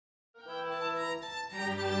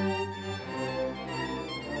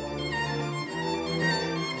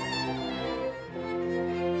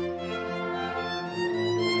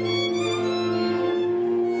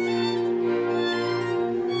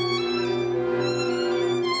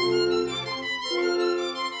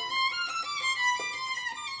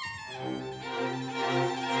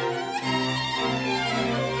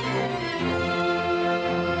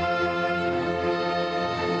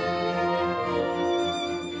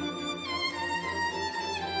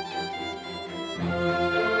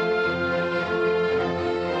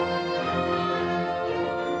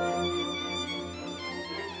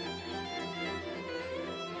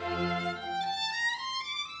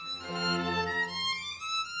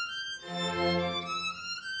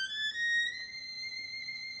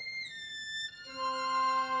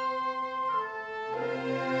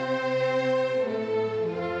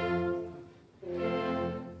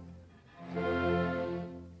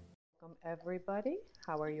everybody.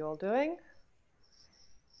 How are you all doing?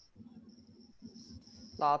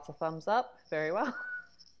 Lots of thumbs up. Very well.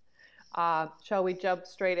 Shall we jump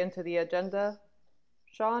straight into the agenda,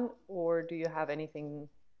 Sean, or do you have anything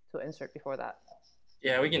to insert before that?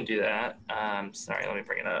 Yeah, we can do that. Sorry, let me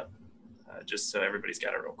bring it up just so everybody's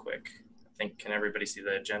got it real quick. Can everybody see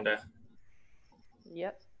the agenda?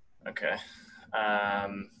 Yep. Okay.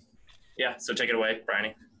 Yeah, so take it away,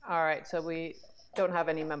 Bryony. All right, so we don't have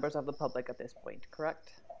any members of the public at this point,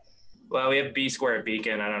 correct? Well, we have B Square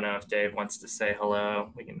Beacon. I don't know if Dave wants to say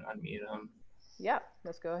hello. We can unmute him. Yeah,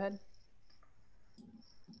 let's go ahead.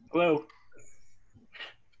 Hello.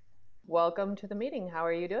 Welcome to the meeting. How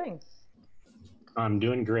are you doing? I'm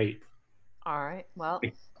doing great. All right, well,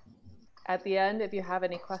 at the end, if you have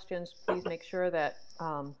any questions, please make sure that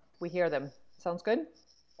we hear them. Sounds good?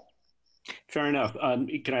 Fair enough.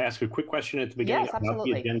 Can I ask a quick question at the beginning Yes, about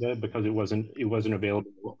absolutely. the agenda, because it wasn't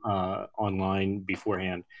available online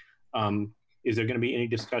beforehand? Is there going to be any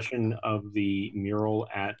discussion of the mural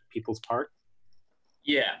at People's Park?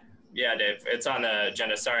 Yeah, Dave. It's on the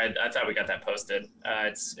agenda. Sorry, I thought we got that posted.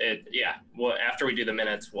 Yeah. Well, after we do the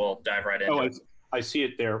minutes, we'll dive right into it. I see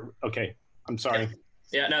it there. Okay, I'm sorry.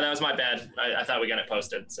 Yeah, no, that was my bad. I thought we got it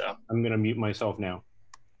posted, so. I'm going to mute myself now.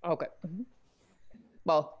 Okay.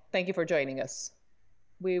 Well, thank you for joining us.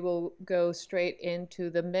 We will go straight into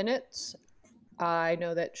the minutes. I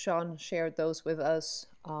know that Sean shared those with us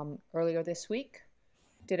earlier this week.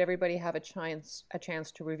 Did everybody have a chance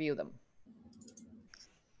to review them?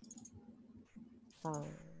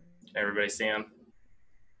 Everybody see them?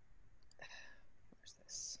 Where's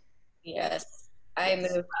this? Yes, I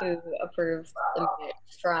move to approve the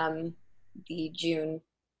minutes from the June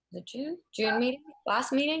meeting,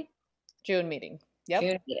 last meeting? June meeting. Yep.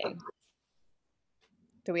 June meeting.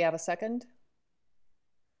 Do we have a second?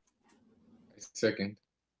 Second.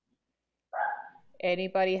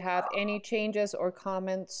 Anybody have any changes or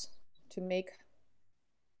comments to make?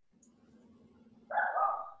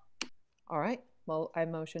 All right, well, I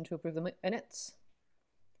motion to approve the minutes.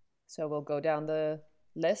 So we'll go down the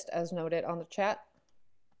list as noted on the chat.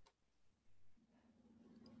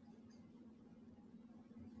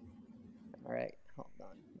 All right, hold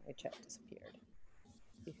on, my chat disappeared.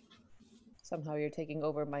 Somehow you're taking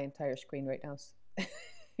over my entire screen right now.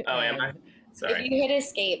 Oh, am I? Sorry. If you hit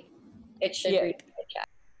escape, it should read the chat.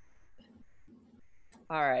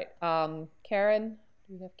 All right, Karen,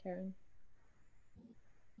 do we have Karen?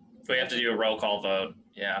 We have to do a roll call vote.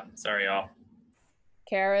 Yeah, sorry, y'all.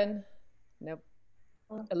 Karen? Nope.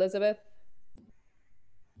 Elizabeth?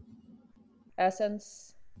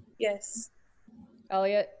 Essence? Yes.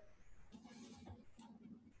 Elliot?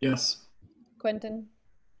 Yes. Quentin?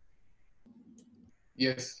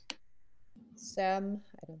 Yes. Sam?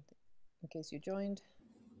 I don't think, in case you joined.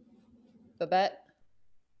 Babette?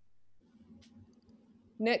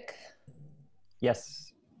 Nick?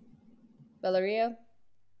 Yes. Valeria?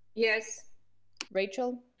 Yes.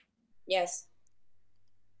 Rachel? Yes.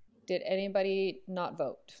 Did anybody not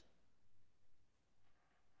vote?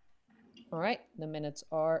 All right, the minutes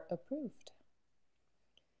are approved.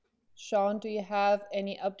 Sean, do you have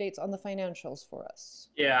any updates on the financials for us?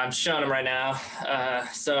 Yeah, I'm showing them right now.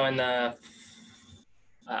 So in the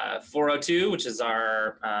 402, which is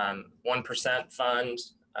our 1% fund,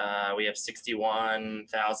 we have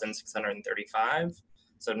 61,635.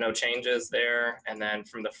 So no changes there. And then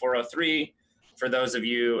from the 403, for those of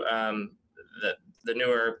you, the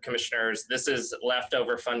newer commissioners, this is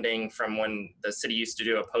leftover funding from when the city used to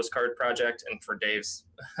do a postcard project, and for Dave's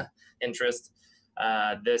interest,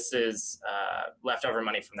 this is leftover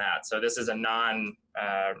money from that. So this is a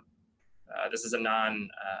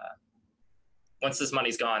once this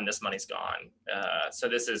money's gone, this money's gone. So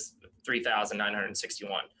this is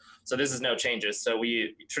 3,961. So this is no changes. So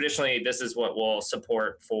we traditionally, this is what we'll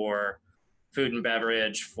support for food and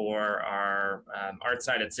beverage, for our arts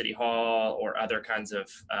night at City Hall, or other kinds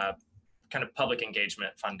of kind of public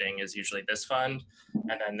engagement funding is usually this fund.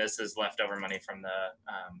 And then this is leftover money from the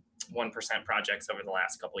 1% projects over the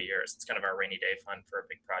last couple of years. It's kind of our rainy day fund for a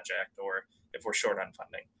big project, or if we're short on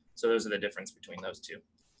funding. So those are the difference between those two.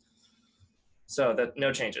 So that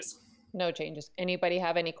no changes. No changes. Anybody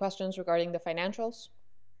have any questions regarding the financials?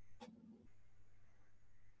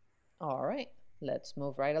 All right, let's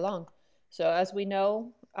move right along. So as we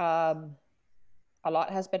know, a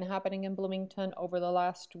lot has been happening in Bloomington over the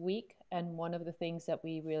last week, and one of the things that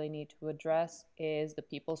we really need to address is the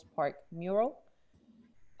People's Park mural.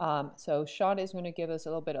 So Sean is going to give us a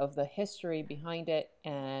little bit of the history behind it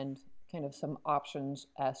and kind of some options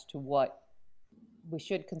as to what we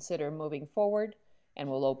should consider moving forward, and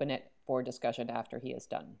we'll open it for discussion after he is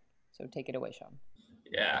done. So take it away, Sean.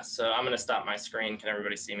 Yeah, so I'm going to stop my screen. Can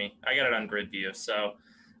everybody see me? I got it on grid view. So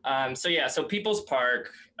People's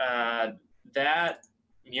Park, that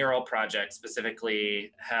mural project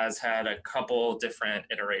specifically has had a couple different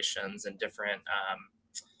iterations and different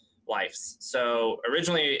lives. So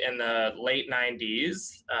originally in the late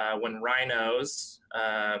 90s, when Rhinos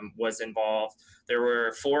was involved, there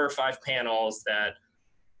were 4 or 5 panels that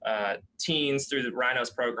teens through the Rhinos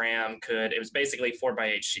program it was basically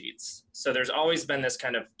 4x8 sheets. So there's always been this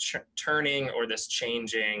kind of turning or this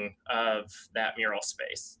changing of that mural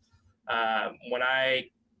space. When I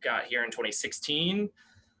got here in 2016,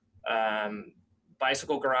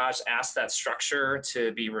 Bicycle Garage asked that structure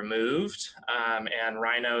to be removed, and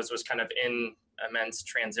Rhinos was kind of in immense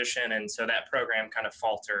transition, and so that program kind of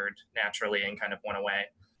faltered naturally and kind of went away.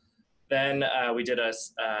 Then we did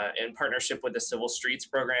in partnership with the Civil Streets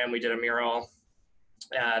program, we did a mural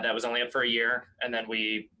that was only up for a year, and then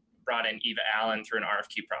we brought in Eva Allen through an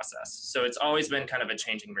RFQ process. So it's always been kind of a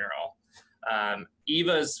changing mural.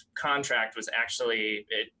 Eva's contract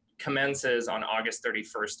it commences on August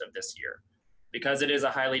 31st of this year. Because it is a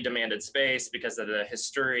highly demanded space, because of the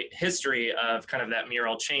history of kind of that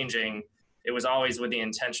mural changing, it was always with the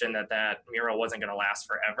intention that that mural wasn't going to last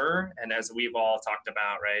forever. And as we've all talked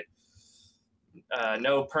about, right,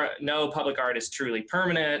 no public art is truly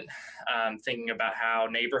permanent. Thinking about how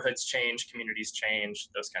neighborhoods change, communities change,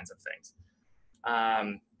 those kinds of things.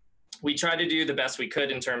 We tried to do the best we could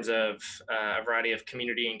in terms of a variety of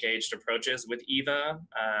community engaged approaches with Eva.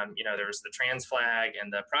 There was the trans flag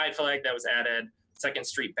and the pride flag that was added. Second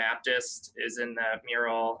Street Baptist is in that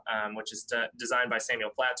mural, which is designed by Samuel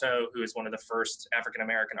Plateau, who is one of the first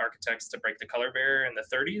African-American architects to break the color barrier in the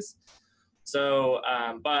 30s. So,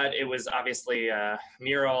 but it was obviously a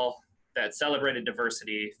mural that celebrated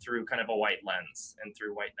diversity through kind of a white lens and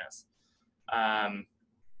through whiteness.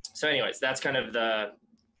 So anyways, that's kind of the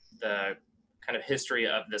kind of history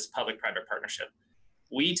of this public-private partnership.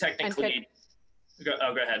 We technically, go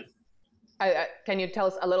ahead. Can you tell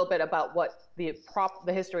us a little bit about what the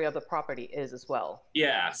history of the property is as well?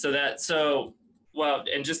 Yeah,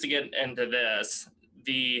 and just to get into this,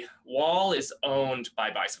 the wall is owned by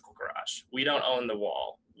Bicycle Garage. We don't own the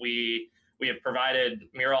wall. We have provided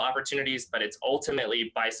mural opportunities, but it's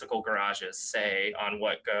ultimately Bicycle Garage's say on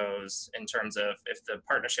what goes in terms of if the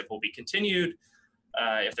partnership will be continued.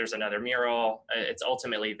 If there's another mural, it's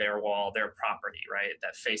ultimately their wall, their property, right,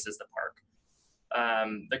 that faces the park.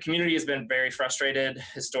 The community has been very frustrated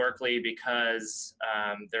historically because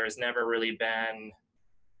there has never really been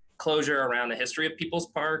closure around the history of People's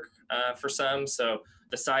Park for some. So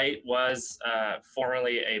the site was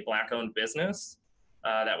formerly a Black-owned business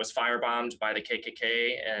that was firebombed by the KKK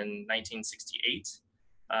in 1968.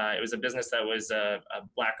 It was a business that was a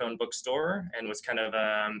Black-owned bookstore and was kind of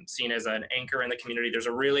seen as an anchor in the community. There's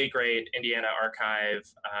a really great Indiana archive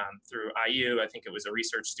through IU. I think it was a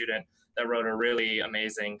research student that wrote a really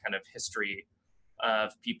amazing kind of history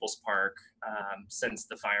of People's Park since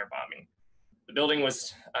the firebombing. The building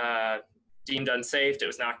was deemed unsafe. It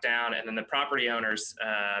was knocked down, and then the property owners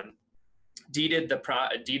deeded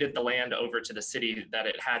the land over to the city that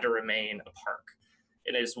it had to remain a park.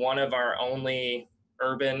 It is one of our only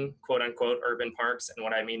urban, quote unquote, urban parks. And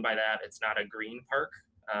what I mean by that, it's not a green park.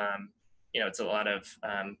 It's a lot of,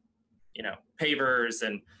 pavers,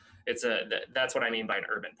 and that's what I mean by an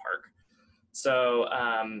urban park. So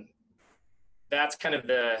that's kind of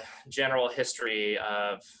the general history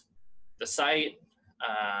of the site,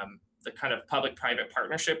 the kind of public-private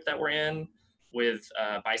partnership that we're in with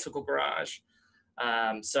Bicycle Garage.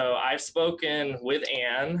 So I've spoken with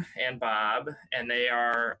Anne and Bob, and they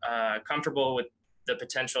are comfortable with the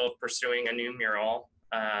potential of pursuing a new mural.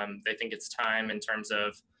 They think it's time in terms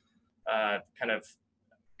of kind of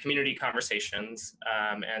community conversations.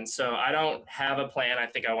 And so I don't have a plan. I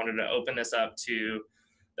think I wanted to open this up to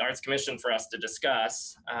the Arts Commission for us to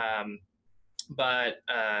discuss. But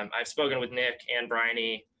I've spoken with Nick and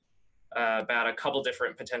Bryony about a couple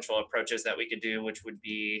different potential approaches that we could do, which would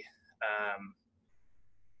be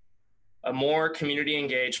a more community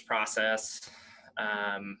engaged process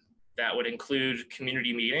that would include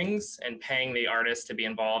community meetings and paying the artists to be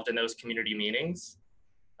involved in those community meetings,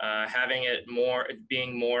 having it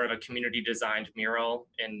being more of a community designed mural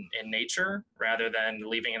in nature rather than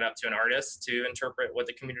leaving it up to an artist to interpret what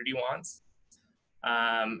the community wants.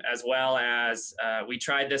 As well as we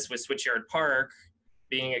tried this with Switchyard Park,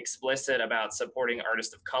 being explicit about supporting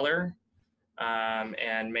artists of color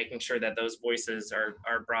and making sure that those voices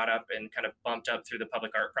are brought up and kind of bumped up through the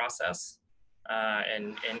public art process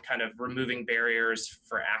and kind of removing barriers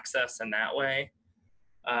for access in that way.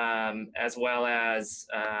 as well as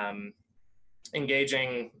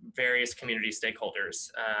engaging various community stakeholders.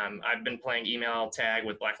 I've been playing email tag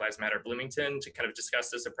with Black Lives Matter Bloomington to kind of discuss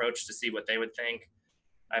this approach to see what they would think.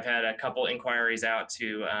 I've had a couple inquiries out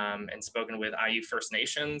to and spoken with IU First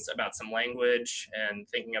Nations about some language and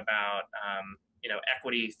thinking about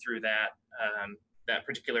equity through that that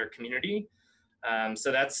particular community.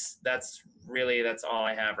 So that's all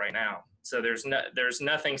I have right now. So there's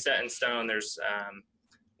nothing set in stone. The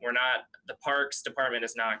Parks Department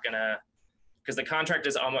is not gonna, because the contract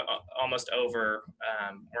is almost over.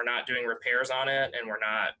 We're not doing repairs on it, and we're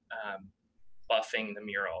not buffing the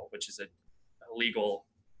mural, which is a legal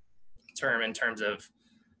term in terms of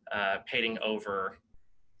painting over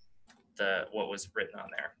what was written on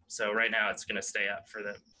there. So right now it's going to stay up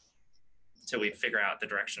till we figure out the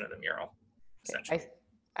direction of the mural. Essentially.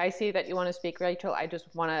 I see that you want to speak, Rachel. I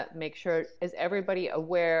just want to make sure, is everybody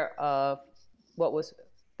aware of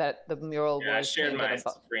that the mural I was shared my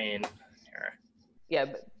painted screen here. Yeah,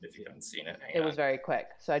 but if you haven't seen it, it was very quick.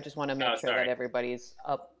 So I just want to make sure sorry. that everybody's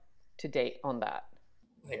up to date on that.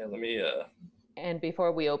 Hang on, let me And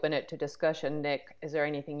before we open it to discussion, Nick, is there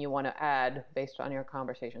anything you want to add based on your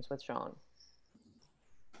conversations with Sean?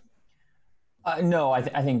 No, I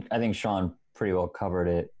think Sean pretty well covered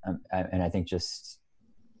it, and I think just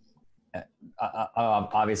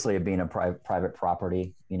obviously it being a private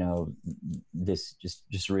property, this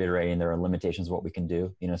just reiterating there are limitations of what we can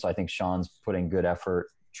do. So I think Sean's putting good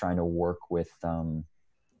effort trying to work with the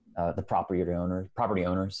property owners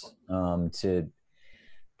to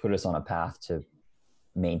put us on a path to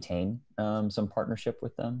maintain some partnership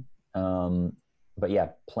with them. But yeah,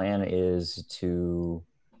 plan is to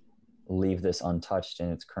leave this untouched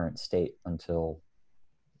in its current state until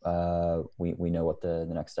we know what the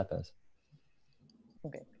next step is.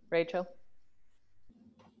 Okay, Rachel?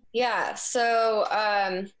 Yeah, so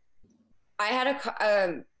I had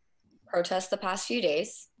a protest the past few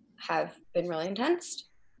days, have been really intense.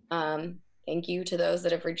 Thank you to those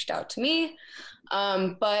that have reached out to me.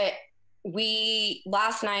 But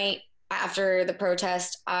last night after the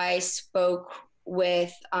protest, I spoke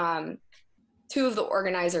with two of the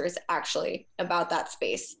organizers actually about that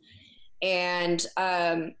space. And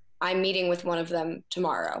I'm meeting with one of them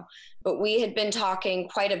tomorrow. But we had been talking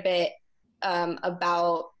quite a bit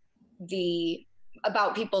about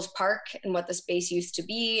People's Park and what the space used to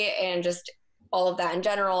be and just all of that in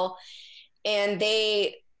general. And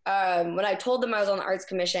they, when I told them I was on the Arts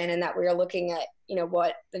Commission and that we were looking at,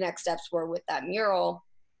 what the next steps were with that mural,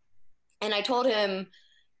 and I told him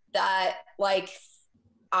that,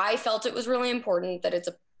 I felt it was really important that it's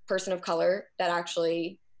a person of color that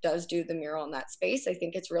actually does do the mural in that space. I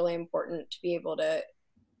think it's really important to be able to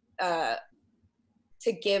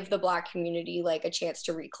give the Black community a chance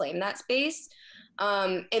to reclaim that space.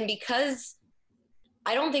 And because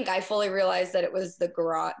I don't think I fully realized that it was the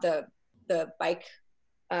garage, the bike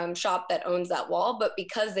shop that owns that wall, but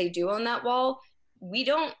because they do own that wall, we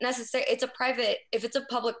don't necessarily, if it's a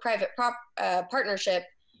public-private partnership,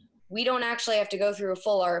 we don't actually have to go through a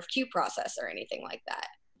full RFQ process or anything like that,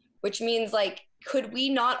 which means could we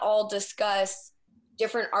not all discuss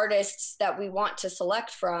different artists that we want to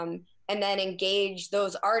select from and then engage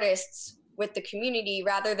those artists with the community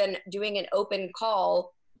rather than doing an open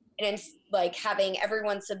call and having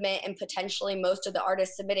everyone submit and potentially most of the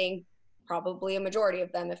artists submitting, probably a majority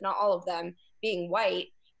of them, if not all of them, being white?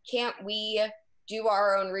 Can't we do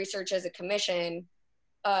our own research as a commission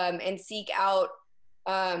and seek out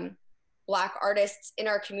Black artists in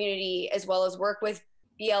our community, as well as work with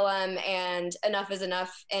BLM and Enough is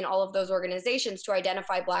Enough and all of those organizations to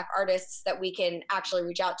identify Black artists that we can actually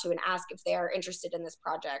reach out to and ask if they are interested in this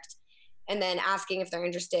project? And then asking if they're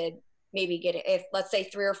interested, if let's say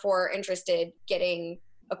 3 or 4 are interested, getting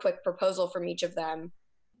a quick proposal from each of them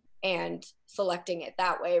and selecting it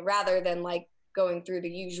that way, rather than going through the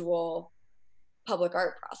usual public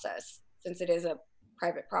art process, since it is a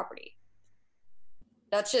private property.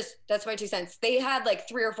 That's my 2 cents. They had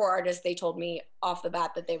 3 or 4 artists they told me off the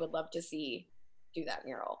bat that they would love to see do that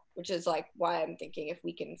mural, which is why I'm thinking if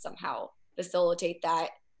we can somehow facilitate that,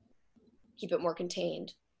 keep it more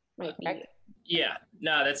contained, might be. Yeah,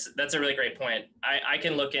 no, that's a really great point. I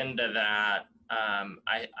can look into that.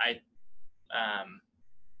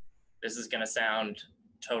 This is going to sound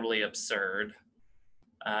totally absurd,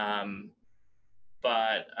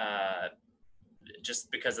 but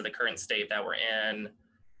just because of the current state that we're in,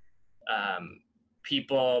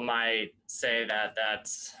 people might say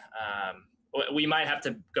that's we might have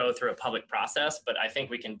to go through a public process, but I think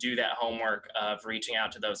we can do that homework of reaching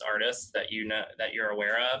out to those artists that that you're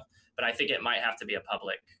aware of. But I think it might have to be a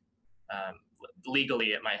public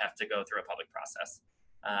legally it might have to go through a public process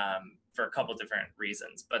for a couple different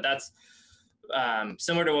reasons. But that's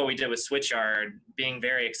similar to what we did with Switchyard, being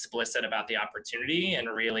very explicit about the opportunity and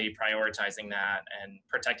really prioritizing that and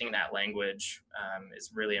protecting that language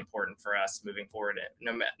is really important for us moving forward,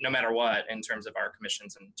 no matter what, in terms of our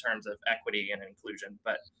commissions, in terms of equity and inclusion.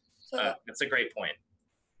 But that's a great point.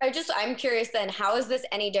 I'm curious then, how is this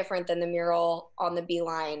any different than the mural on the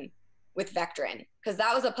Beeline with Vectren? Because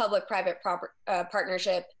that was a public-private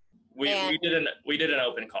partnership. We did an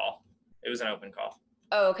open call. It was an open call.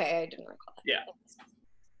 Oh, okay. I didn't recall that.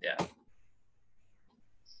 Yeah.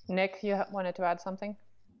 Nick, you wanted to add something?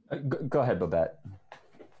 Go ahead, Babette.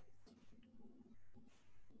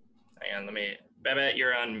 Hang on, Babette,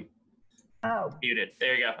 you're muted.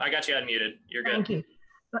 There you go. I got you unmuted. You're good. Thank you.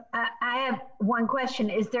 I have one question.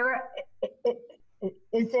 Is there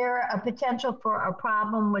a potential for a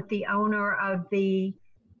problem with the owner of the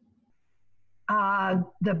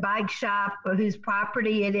bike shop whose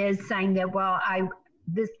property it is, saying that, well, I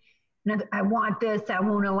want this, I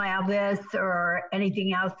won't allow this, or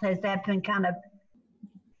anything else? Has that been kind of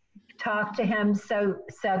talked to him so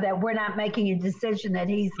that we're not making a decision that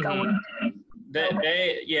he's going to?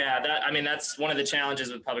 That's one of the challenges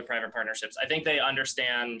with public-private partnerships. I think they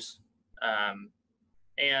understand,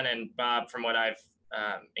 Anne and Bob, from what I've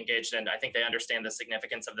engaged in, I think they understand the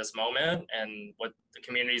significance of this moment and what the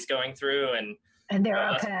community is going through, and they're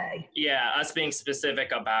okay. Us being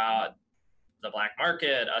specific about the black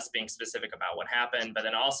market, us being specific about what happened, but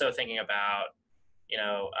then also thinking about,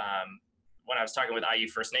 when I was talking with IU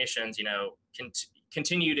First Nations,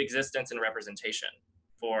 continued existence and representation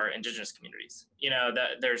for Indigenous communities.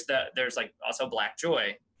 That there's like also Black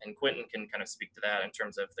joy, and Quentin can kind of speak to that in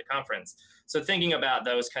terms of the conference. So thinking about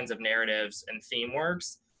those kinds of narratives and theme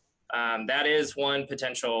works, that is one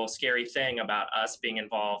potential scary thing about us being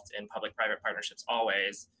involved in public-private partnerships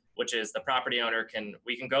always, which is the property owner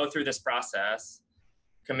we can go through this process,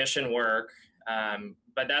 commission work,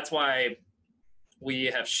 but that's why we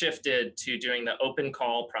have shifted to doing the open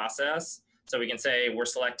call process. So we can say, we're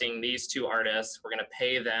selecting these two artists, we're gonna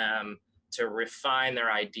pay them to refine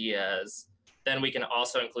their ideas. Then we can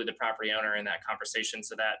also include the property owner in that conversation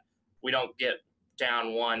so that we don't get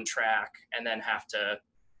down one track and then have to,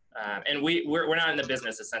 and we're not in the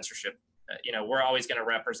business of censorship. We're always gonna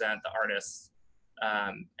represent the artists.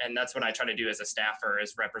 And that's what I try to do as a staffer,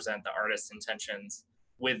 is represent the artist's intentions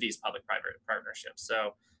with these public-private partnerships.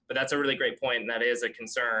 So, but that's a really great point, and that is a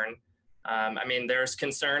concern. There's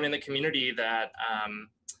concern in the community that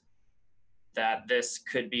that this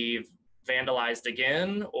could be vandalized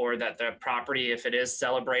again, or that the property, if it is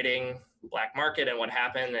celebrating black market, and what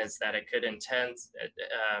happened is that it could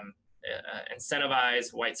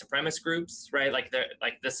incentivize white supremacist groups, right?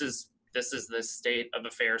 This is the state of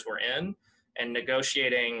affairs we're in, and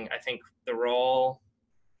negotiating, I think, the role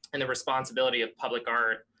and the responsibility of public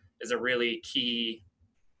art is a really key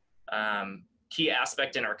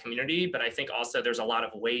aspect in our community. But I think also there's a lot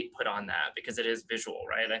of weight put on that because it is visual,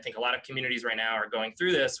 right? I think a lot of communities right now are going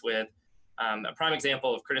through this with a prime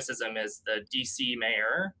example of criticism is the DC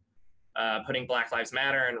mayor putting Black Lives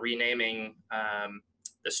Matter and renaming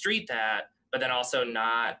the street that, but then also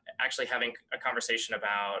not actually having a conversation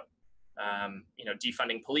about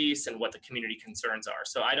defunding police and what the community concerns are.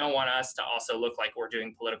 So I don't want us to also look like we're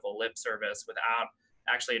doing political lip service without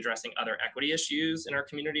actually addressing other equity issues in our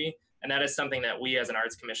community. And that is something that we as an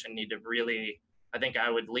Arts Commission need to really, I think I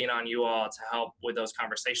would lean on you all to help with those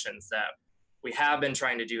conversations, that we have been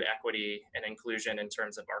trying to do equity and inclusion in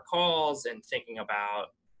terms of our calls and thinking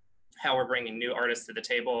about how we're bringing new artists to the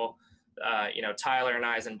table. Tyler and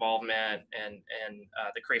I's involvement and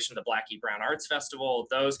the creation of the Blackie Brown Arts Festival,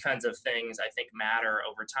 those kinds of things I think matter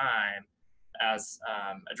over time as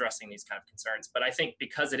addressing these kind of concerns. But I think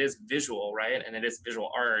because it is visual, right, and it is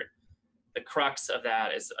visual art, the crux of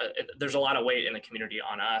that is there's a lot of weight in the community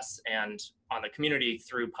on us and on the community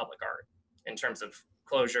through public art in terms of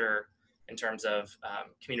closure, in terms of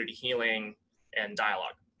community healing and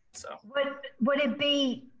dialogue. So would it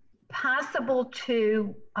be possible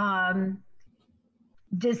to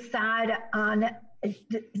decide on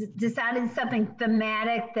something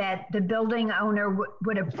thematic that the building owner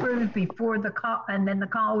would approve before the call, and then the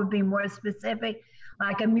call would be more specific,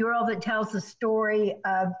 like a mural that tells the story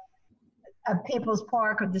of People's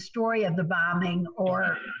Park or the story of the bombing,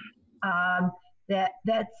 or that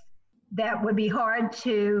would be hard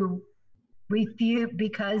to refute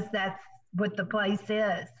because that's what the place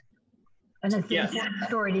is. And it's a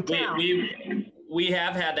story to tell. We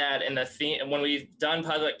have had that in the theme when we've done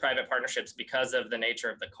public-private partnerships because of the nature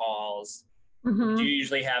of the calls. You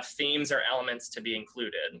usually have themes or elements to be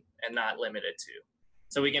included and not limited to.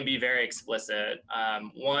 So we can be very explicit.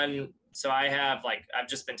 So I've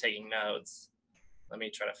just been taking notes. Let me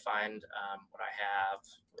try to find what I have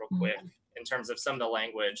real quick in terms of some of the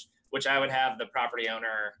language, which I would have the property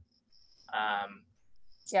owner.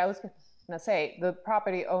 Yeah, I was going to say the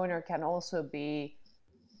property owner can also be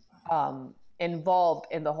involved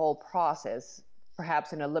in the whole process,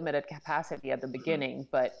 perhaps in a limited capacity at the beginning,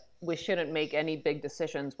 but we shouldn't make any big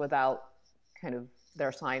decisions without kind of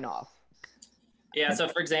their sign off. Yeah, so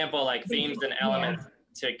for example, like themes and elements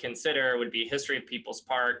to consider would be history of People's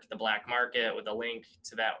Park, the black market, with a link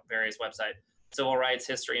to that various website. Civil rights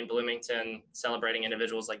history in Bloomington, celebrating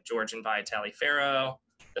individuals like George and Vi Taliaferro,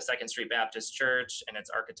 the Second Street Baptist Church and its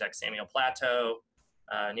architect Samuel Plateau,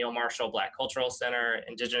 Neil Marshall Black Cultural Center,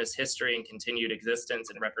 Indigenous history and continued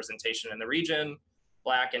existence and representation in the region,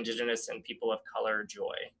 Black, Indigenous, and people of color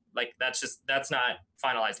joy. Like that's not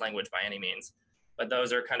finalized language by any means, but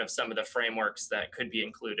those are kind of some of the frameworks that could be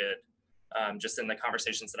included just in the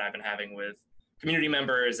conversations that I've been having with community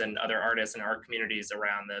members and other artists and art communities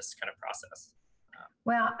around this kind of process.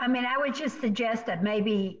 Well, I mean, I would just suggest that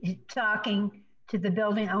maybe talking to the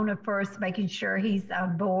building owner first, making sure he's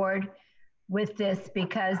on board with this,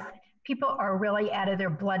 because people are really out of their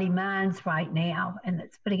bloody minds right now, and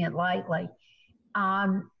that's putting it lightly.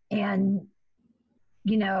 And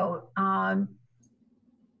you know,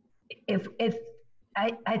 if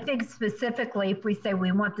I think specifically, if we say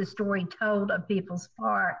we want the story told of People's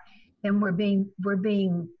Park, then we're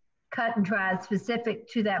being cut and dried specific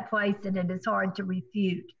to that place, and it is hard to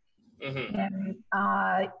refute. And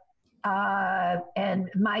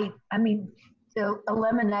to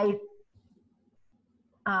eliminate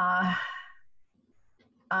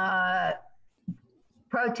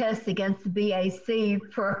protests against the BAC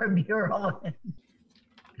for a mural.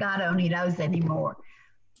 God only knows anymore.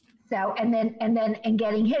 So, and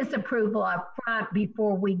getting his approval up front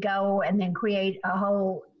before we go and then create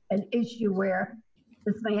an issue where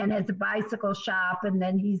this man has a bicycle shop and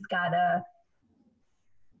then he's got to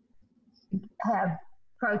have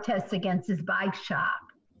protests against his bike shop.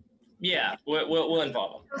 Yeah, we'll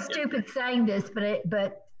involve them. So stupid saying this,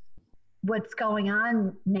 but what's going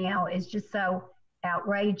on now is just so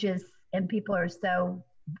outrageous, and people are so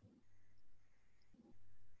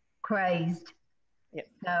crazed. Yep.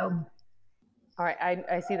 So, all right,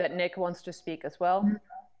 I see that Nick wants to speak as well.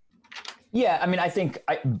 Yeah, I mean, I think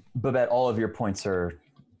Babette, all of your points are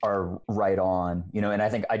right on, you know, and I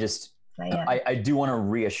think I do want to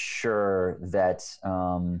reassure that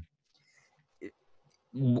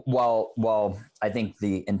while I think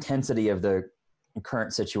the intensity of the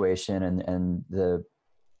current situation and the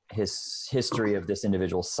history of this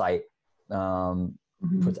individual site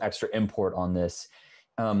puts extra import on this.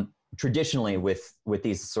 Traditionally, with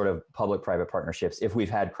these sort of public-private partnerships, if we've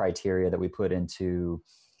had criteria that we put into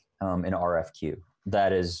an RFQ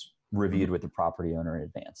that is reviewed with the property owner in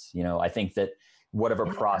advance, you know, I think that whatever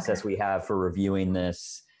process we have for reviewing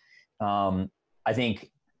this, I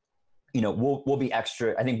think, you know, we'll be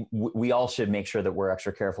extra. I think we all should make sure that we're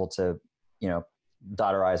extra careful to, you know,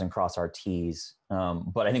 dot our I's and cross our T's.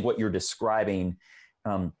 But I think what you're describing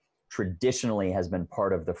traditionally has been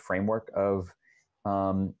part of the framework of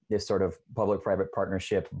this sort of public-private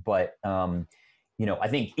partnership. But, you know, I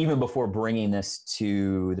think even before bringing this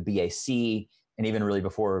to the BAC, and even really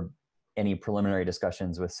before any preliminary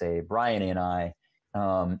discussions with, say, Brian and I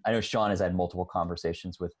know Sean has had multiple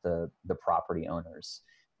conversations with the property owners,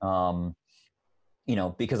 you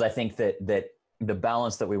know, because I think that the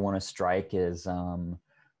balance that we want to strike is, you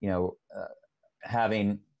know,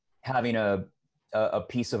 having a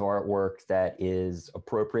piece of artwork that is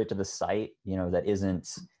appropriate to the site, you know, that isn't,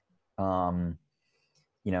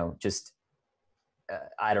 you know, just,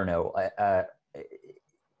 I don't know,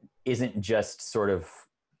 isn't just sort of,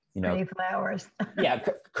 you know, pretty flowers. Yeah,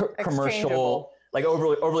 commercial, like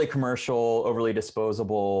overly commercial, overly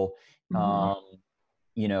disposable.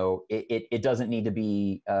 You know, it doesn't need to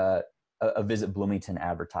be a Visit Bloomington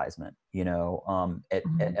advertisement, you know,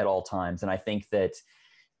 at all times. And I think that,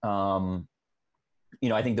 you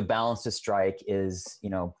know, I think the balance to strike is, you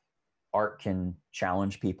know, art can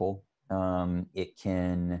challenge people. It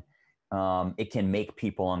can make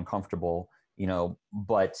people uncomfortable, you know,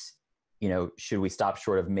 but, you know, should we stop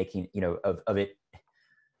short of making, you know, of it,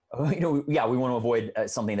 you know, yeah, we want to avoid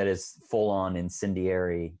something that is full on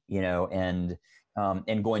incendiary, you know, and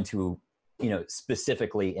going to, you know,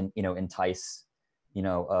 specifically, you know, entice, you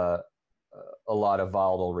know, a lot of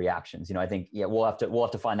volatile reactions. You know, I think, yeah, we'll have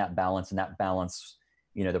to find that balance, and that balance,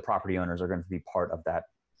 you know, the property owners are going to be part of that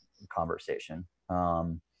conversation.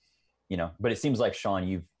 You but it seems like, Sean,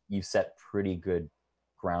 you've set pretty good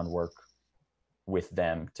groundwork with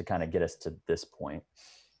them to kind of get us to this point.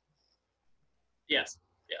 Yes.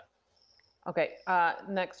 Yeah. Okay,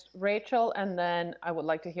 next, Rachel, and then I would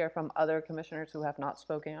like to hear from other commissioners who have not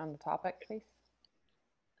spoken on the topic, please.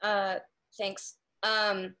 Thanks.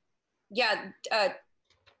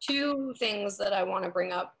 Two things that I want to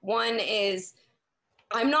bring up. One is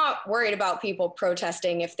I'm not worried about people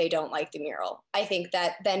protesting if they don't like the mural. I think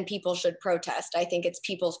that then people should protest. I think it's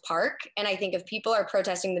people's park. And I think if people are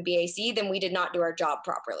protesting the BAC, then we did not do our job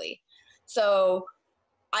properly. So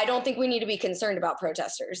I don't think we need to be concerned about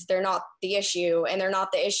protesters. They're not the issue, and they're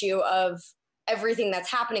not the issue of everything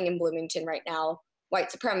that's happening in Bloomington right now.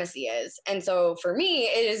 White supremacy is. And so for me,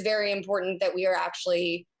 it is very important that we are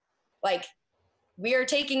actually we are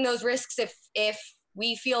taking those risks if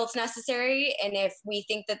we feel it's necessary, and if we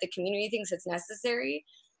think that the community thinks it's necessary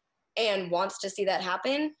and wants to see that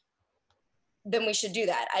happen, then we should do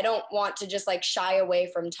that. I don't want to just shy away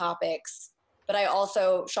from topics, but I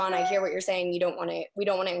also, Sean, I hear what you're saying. We don't want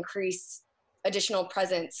to increase additional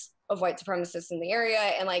presence of white supremacists in the area,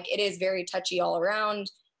 and it is very touchy all around,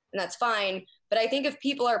 and that's fine. But I think if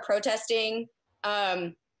people are protesting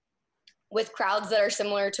with crowds that are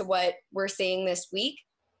similar to what we're seeing this week,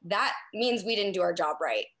 that means we didn't do our job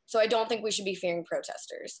right. So I don't think we should be fearing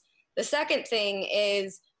protesters. The second thing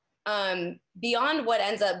is, beyond what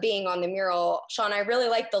ends up being on the mural, Sean, I really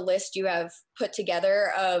like the list you have put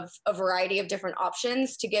together of a variety of different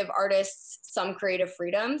options to give artists some creative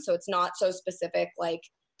freedom. So it's not so specific,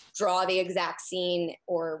 draw the exact scene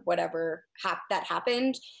or whatever that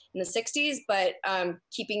happened in the 60s, but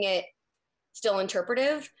keeping it still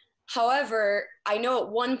interpretive. However, I know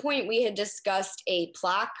at one point we had discussed a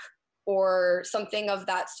plaque or something of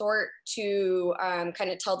that sort to kind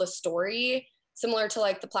of tell the story, similar to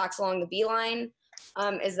the plaques along the B-line.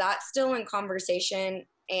 Is that still in conversation?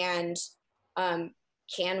 And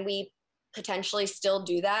can we potentially still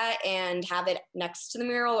do that and have it next to the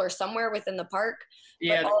mural or somewhere within the park?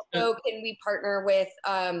 Yeah. But also, can we partner with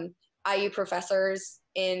IU professors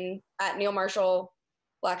at Neil Marshall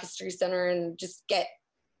Black History Center and just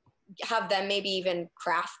have them maybe even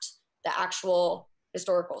craft the actual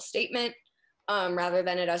historical statement rather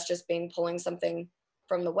than us just pulling something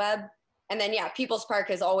from the web? And then, People's Park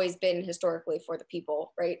has always been historically for the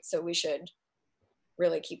people, right? So we should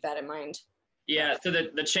really keep that in mind. Yeah, so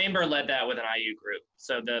the chamber led that with an IU group.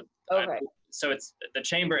 So it's the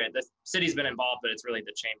chamber, the city's been involved, but it's really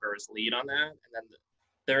the chamber's lead on that. And then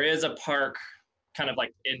there is a park, kind of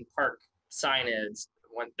in park signage,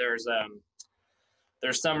 when there's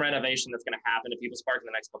some renovation that's going to happen to People's Park in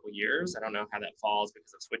the next couple of years. I don't know how that falls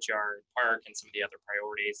because of Switchyard Park and some of the other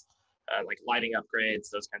priorities, like lighting upgrades,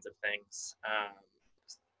 those kinds of things.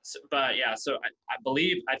 So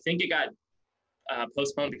I think it got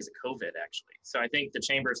postponed because of COVID, actually. So I think the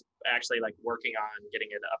chamber's actually working on getting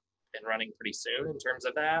it up and running pretty soon in terms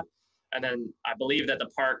of that. And then I believe that the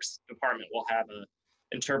Parks Department will have a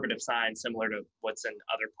interpretive sign similar to what's in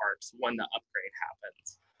other parks when the upgrade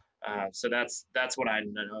happens. So that's what I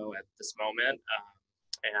know at this moment.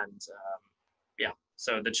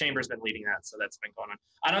 So the chamber's been leading that, so that's been going on.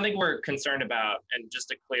 I don't think we're concerned about, and just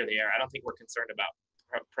to clear the air, I don't think we're concerned about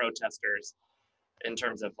protesters in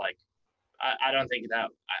terms of I don't think that,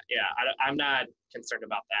 I'm not concerned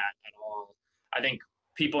about that at all. I think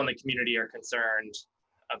people in the community are concerned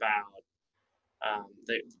about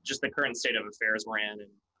just the current state of affairs we're in and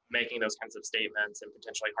making those kinds of statements and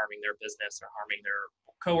potentially harming their business or harming their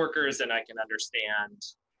coworkers, and I can understand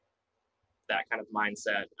that kind of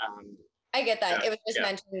mindset. I get that. It was just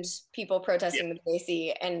mentioned people protesting the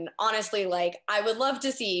BAC, and honestly, I would love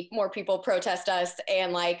to see more people protest us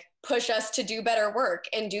and push us to do better work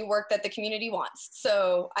and do work that the community wants.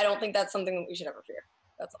 So I don't think that's something that we should ever fear.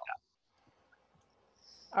 That's all.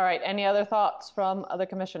 All right. Any other thoughts from other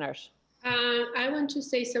commissioners? I want to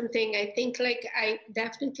say something. I think I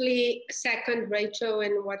definitely second Rachel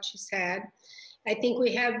in what she said. I think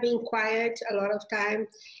we have been quiet a lot of time,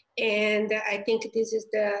 and I think this is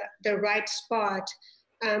the right spot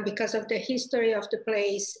because of the history of the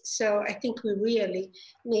place. So I think we really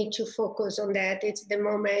need to focus on that. It's the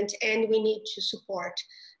moment, and we need to support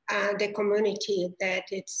the community that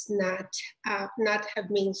it's not have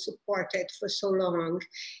been supported for so long.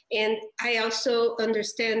 And I also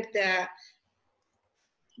understand that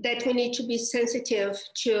we need to be sensitive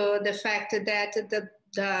to the fact that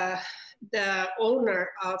the owner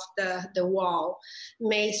of the wall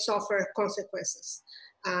may suffer consequences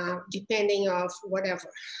depending of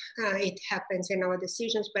whatever it happens in our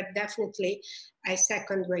decisions. But definitely, I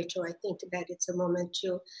second Rachel. I think that it's a moment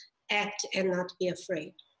to act and not be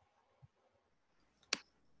afraid.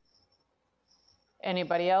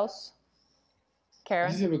 Anybody else? I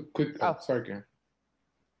Karen? just have a quick, Oh. sorry, Karen.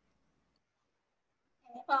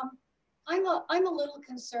 I'm a little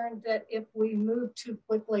concerned that if we move too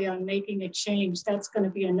quickly on making a change, that's going to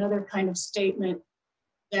be another kind of statement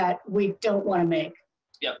that we don't want to make.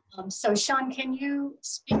 Yep. So Sean, can you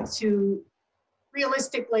speak to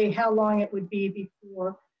realistically how long it would be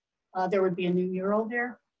before there would be a new mural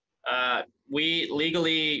there? We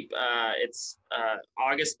legally, it's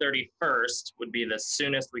August 31st would be the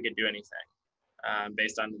soonest we could do anything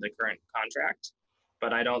based on the current contract.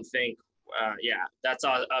 But I don't think, yeah, that's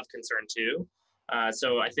of concern too.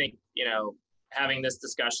 So I think, you know, having this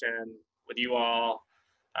discussion with you all,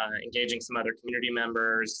 engaging some other community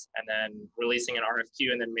members, and then releasing an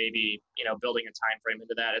RFQ, and then maybe, you know, building a time frame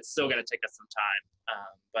into that. It's still going to take us some time,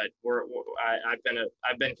 but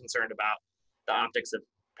I've been concerned about the optics of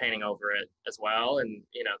painting over it as well, and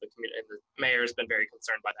you know, the mayor's been very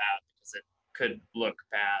concerned by that because it could look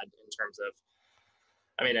bad in terms of.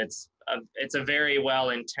 I mean, it's a very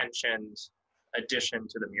well-intentioned addition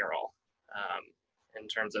to the mural in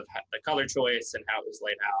terms of the color choice and how it was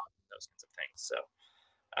laid out, those kinds of things. So.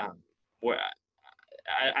 I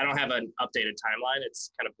don't have an updated timeline.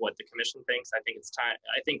 It's kind of what the commission thinks. I think it's time.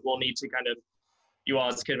 I think we'll need to kind of, you all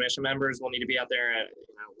as commission members will need to be out there.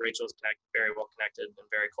 You know, Rachel's very well connected and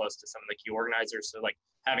very close to some of the key organizers. So like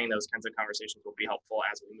having those kinds of conversations will be helpful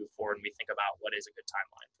as we move forward and we think about what is a good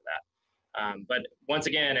timeline for that. But once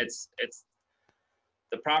again, it's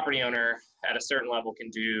the property owner at a certain level can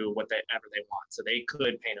do whatever they want. So they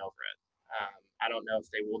could paint over it. I don't know if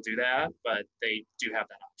they will do that, but they do have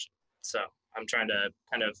that option. So I'm trying to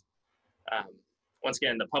kind of, once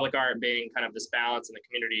again, the public art being kind of this balance in the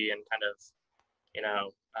community and kind of, you know,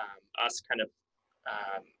 us kind of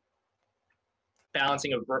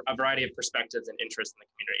balancing a variety of perspectives and interests in the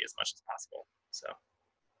community as much as possible. So,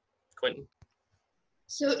 Quentin.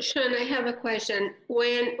 So Sean, I have a question.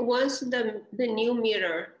 Once the new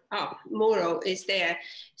mural is there,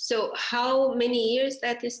 so how many years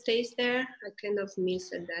that it stays there? I kind of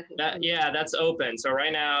missed that. Yeah, that's open. So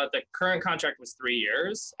right now the current contract was 3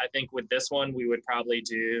 years. I think with this one we would probably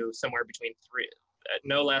do somewhere between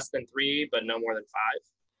no less than 3, but no more than 5,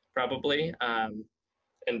 probably,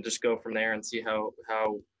 and just go from there and see how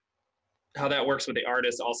that works with the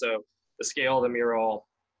artist. Also, the scale of the mural,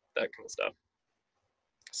 that kind of stuff.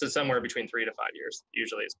 So somewhere between 3 to 5 years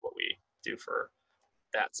usually is what we do for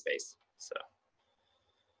that space. So,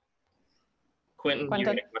 Quentin, you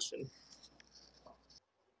had a question?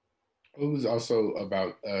 It was also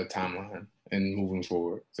about timeline and moving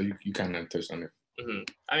forward. So you kind of touched on it. Mm-hmm.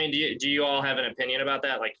 I mean, do you all have an opinion about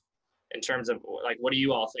that? Like, in terms of like, what do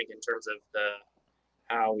you all think in terms of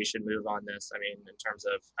how we should move on this? I mean, in terms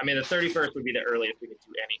of, I mean, the 31st would be the earliest we could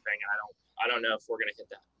do anything, and I don't know if we're going to hit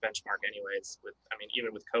that benchmark anyways.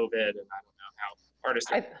 Even with COVID, and I don't know how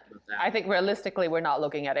artists are with that. I think realistically, we're not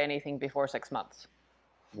looking at anything before 6 months.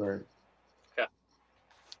 Right. Okay.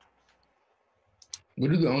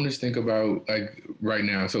 What do the owners think about like right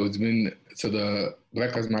now? So the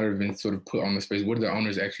Black Lives Matter event sort of put on the space. What are the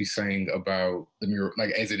owners actually saying about the mural,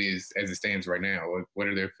 like as it stands right now? Like, what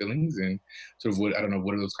are their feelings and sort of what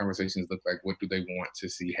do those conversations look like? What do they want to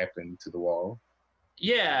see happen to the wall?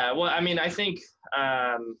 Yeah, well, I mean, I think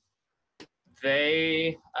I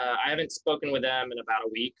haven't spoken with them in about a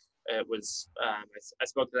week. It was, I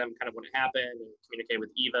spoke to them kind of when it happened and communicated with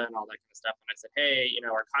Eva and all that kind of stuff. And I said, hey, you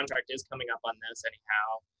know, our contract is coming up on this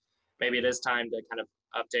anyhow. Maybe it is time to kind of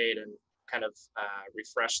update and kind of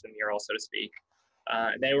refresh the mural, so to speak.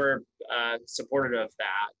 They were supportive of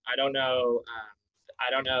that. I don't know.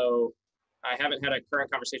 I haven't had a current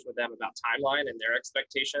conversation with them about timeline and their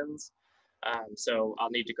expectations. So I'll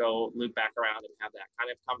need to go loop back around and have that kind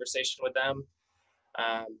of conversation with them.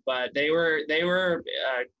 But they were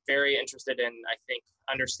very interested in, I think,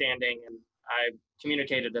 understanding, and I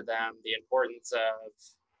communicated to them the importance of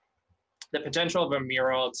the potential of a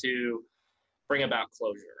mural to bring about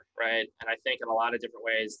closure, right? And I think in a lot of different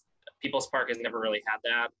ways, People's Park has never really had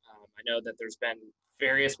that. I know that there's been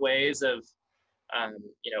various ways of,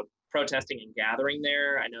 protesting and gathering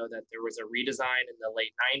there. I know that there was a redesign in the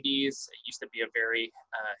late 90s. It used to be a very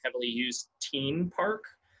heavily used teen park.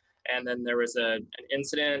 And then there was an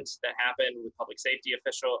incident that happened with public safety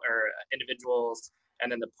individuals, and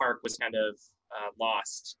then the park was kind of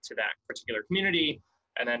lost to that particular community.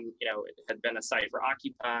 And then, it had been a site for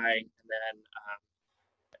Occupy, and then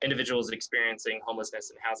individuals experiencing homelessness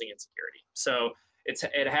and housing insecurity. So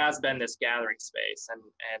it has been this gathering space, and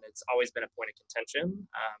it's always been a point of contention.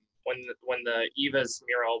 When the Eva's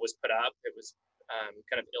mural was put up, it was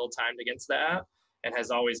kind of ill-timed against that. and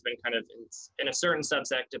has always been kind of in a certain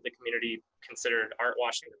subsect of the community considered art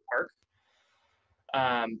washing the park.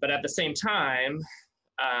 But at the same time,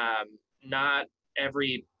 not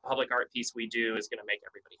every public art piece we do is going to make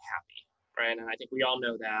everybody happy, right? And I think we all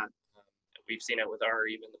know that. We've seen it with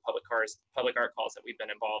even the public art calls that we've been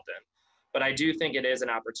involved in. But I do think it is an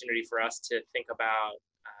opportunity for us to think about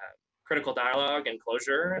critical dialogue and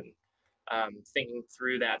closure, and thinking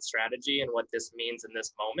through that strategy and what this means in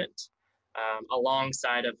this moment,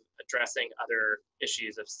 alongside of addressing other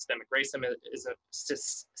issues of systemic racism in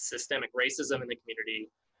the community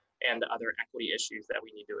and other equity issues that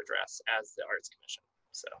we need to address as the Arts Commission.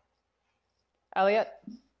 So, Elliot?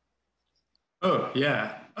 Oh,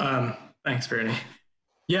 yeah. Thanks, Brittany.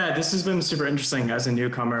 Yeah, this has been super interesting. As a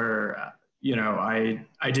newcomer, you know,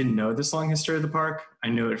 I didn't know this long history of the park. I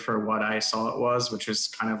knew it for what I saw it was, which is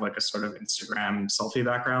kind of like a sort of Instagram selfie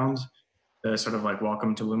background, the sort of like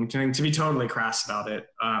welcome to Bloomington, to be totally crass about it.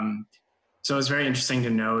 So it's very interesting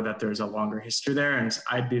to know that there's a longer history there, and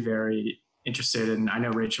I'd be very interested in, I know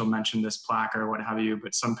Rachel mentioned this plaque or what have you,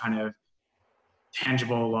 but some kind of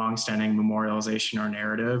tangible, long-standing memorialization or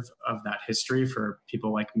narrative of that history for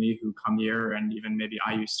people like me who come here, and even maybe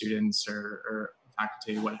IU students or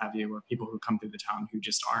faculty, what have you, or people who come through the town who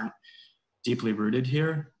just aren't deeply rooted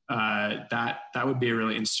here. That would be a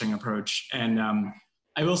really interesting approach. And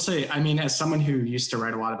I will say, I mean, as someone who used to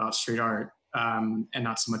write a lot about street art, and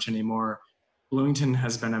not so much anymore, Bloomington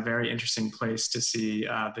has been a very interesting place to see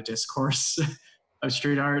the discourse of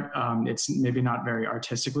street art. It's maybe not very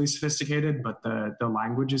artistically sophisticated, but the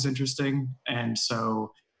language is interesting. And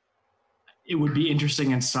so it would be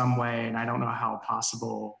interesting in some way, and I don't know how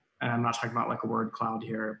possible, and I'm not talking about like a word cloud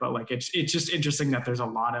here, but like it's just interesting that there's a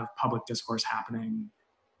lot of public discourse happening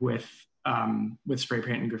with spray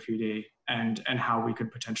paint and graffiti, and how we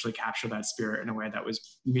could potentially capture that spirit in a way that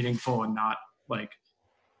was meaningful and not like,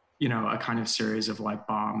 you know, a kind of series of like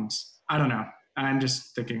bombs. I don't know. I'm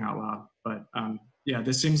just thinking out loud, but yeah,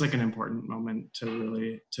 this seems like an important moment to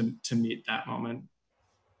really to meet that moment.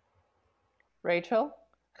 Rachel?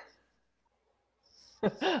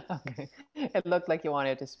 Okay, it looked like you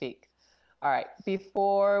wanted to speak. All right,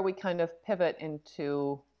 before we kind of pivot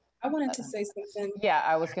into... I wanted to say something. Yeah,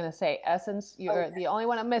 I was gonna say, Essence, you're the only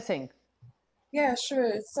one I'm missing. Yeah,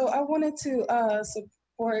 sure. So I wanted to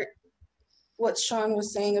support what Sean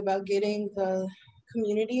was saying about getting the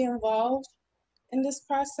community involved in this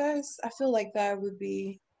process. I feel like that would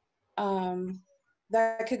be,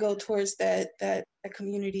 that could go towards that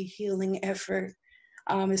community healing effort,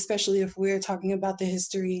 especially if we're talking about the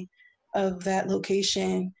history of that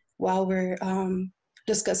location while we're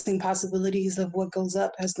discussing possibilities of what goes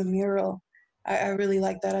up as the mural. I really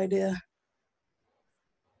like that idea.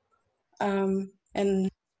 And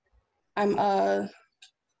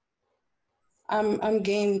I'm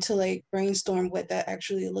game to like brainstorm what that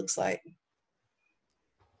actually looks like.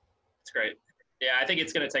 It's great. Yeah, I think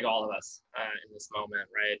it's going to take all of us in this moment,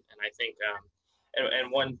 right? And I think,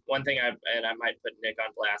 and one thing I might put Nick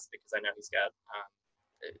on blast because I know he's got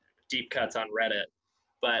deep cuts on Reddit,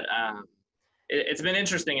 but it's been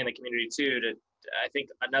interesting in the community too. I think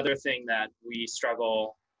another thing that we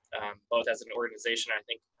struggle both as an organization, I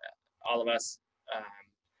think all of us,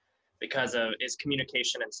 because of is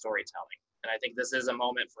communication and storytelling. And I think this is a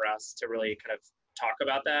moment for us to really kind of talk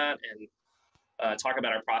about that and talk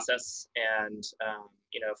about our process. And,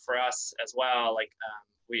 you know, for us as well, like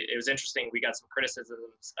it was interesting, we got some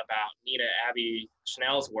criticisms about Nina Abby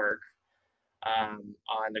Chanel's work on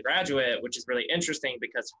The Graduate, which is really interesting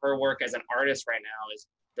because her work as an artist right now is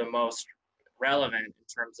the most relevant in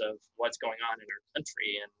terms of what's going on in our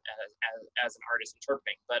country and as an artist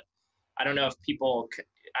interpreting. But I don't know if people,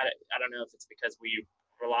 I don't know if it's because we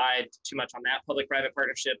relied too much on that public-private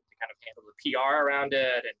partnership to kind of handle the PR around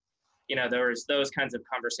it. And, you know, there was those kinds of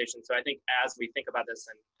conversations. So I think as we think about this,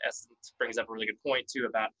 and Essence brings up a really good point too,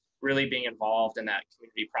 about really being involved in that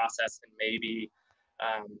community process and maybe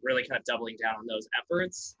really kind of doubling down on those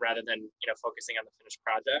efforts rather than, you know, focusing on the finished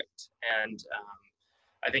project. And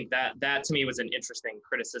I think that to me was an interesting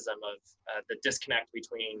criticism of the disconnect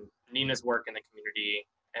between Nina's work in the community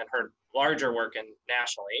and her larger work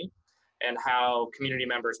nationally, and how community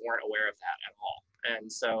members weren't aware of that at all. And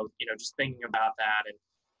so, you know, just thinking about that, and,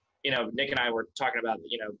 you know, Nick and I were talking about,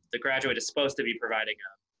 you know, The Graduate is supposed to be providing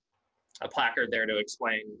a placard there to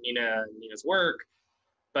explain Nina's work,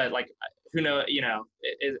 but like, who knows, you know,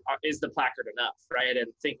 is the placard enough, right? And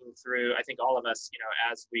thinking through, I think all of us, you know,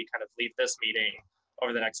 as we kind of leave this meeting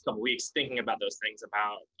over the next couple of weeks, thinking about those things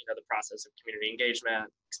about, you know, the process of community engagement,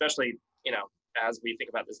 especially, you know, as we think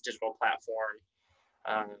about this digital platform,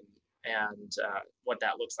 and what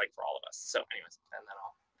that looks like for all of us. So anyways, and then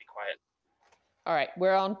I'll be quiet. All right,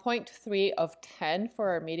 we're on point 3 of 10 for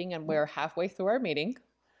our meeting, and we're halfway through our meeting.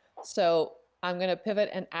 So I'm going to pivot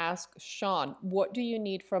and ask Sean, what do you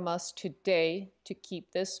need from us today to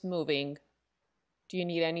keep this moving? Do you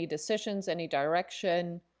need any decisions, any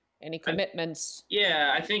direction, any commitments?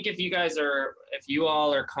 Yeah, I think if you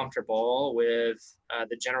all are comfortable with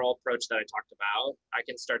the general approach that I talked about, I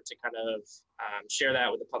can start to kind of share that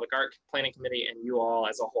with the Public Art Planning Committee and you all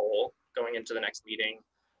as a whole going into the next meeting.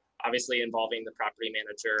 Obviously involving the property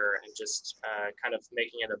manager and just kind of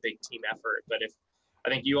making it a big team effort. But if I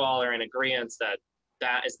think you all are in agreement that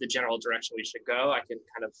that is the general direction we should go, I can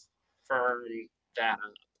kind of firm that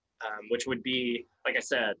up, which would be, like I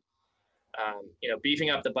said,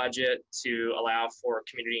 beefing up the budget to allow for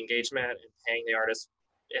community engagement and paying the artists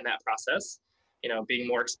in that process, being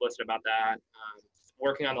more explicit about that,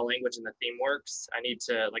 working on the language and the theme works. I need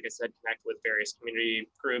to, like I said, connect with various community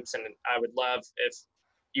groups, and I would love if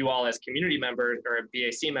you all as community members or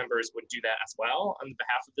BAC members would do that as well on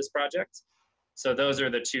behalf of this project. So those are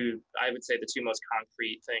the two, I would say, the two most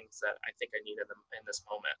concrete things that I think I need in this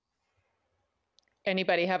moment.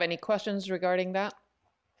 Anybody have any questions regarding that?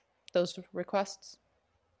 Those requests?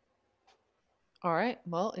 All right,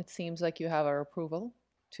 well, it seems like you have our approval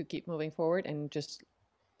to keep moving forward, and just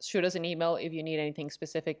shoot us an email if you need anything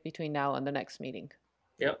specific between now and the next meeting.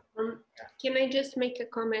 Yep. Can I just make a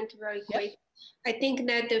comment very quick? Yep. I think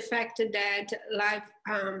that the fact that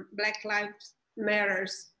Black Lives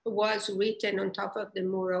Matters was written on top of the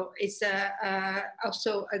mural is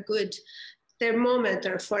also a good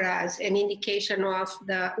thermometer for us, an indication of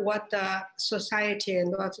what the society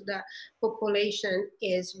and what the population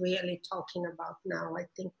is really talking about now. I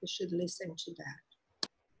think we should listen to that.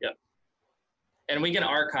 Yep. And we can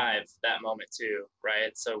archive that moment too,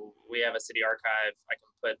 right? So we have a city archive. I can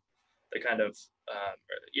put the kind of,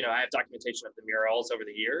 I have documentation of the murals over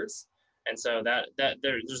the years. And so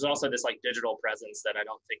there's also this like digital presence that I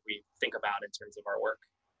don't think we think about in terms of our work.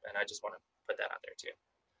 And I just want to put that out there too.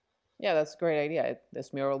 Yeah, that's a great idea.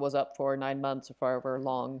 This mural was up for 9 months or however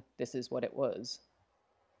long. This is what it was.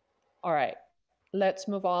 All right, let's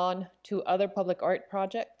move on to other public art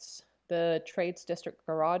projects. The Trades District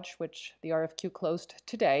Garage, which the RFQ closed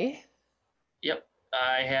today. Yep,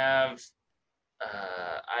 I have,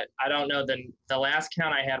 I don't know, the last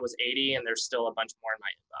count I had was 80 and there's still a bunch more in my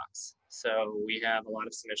inbox. So we have a lot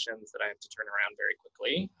of submissions that I have to turn around very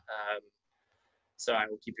quickly. So I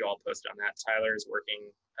will keep you all posted on that. Tyler is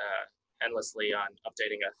working endlessly on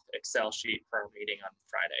updating an Excel sheet for our meeting on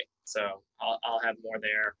Friday. So I'll have more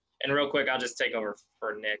there. And real quick, I'll just take over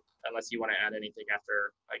for Nick, unless you want to add anything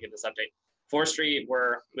after I give this update. 4th Street,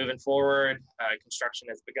 we're moving forward. Construction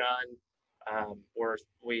has begun.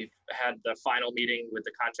 We've had the final meeting with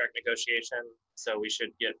the contract negotiation, so we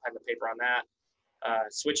should get pen to paper on that.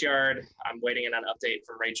 Switchyard, I'm waiting on an update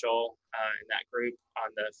from Rachel in that group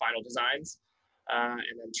on the final designs.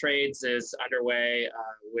 And then Trades is underway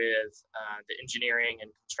with the engineering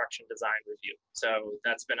and construction design review. So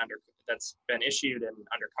that's been issued and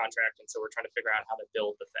under contract, and so we're trying to figure out how to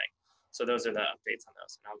build the thing. So those are the updates on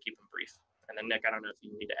those, and I'll keep them brief. And then Nick, I don't know if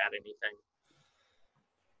you need to add anything.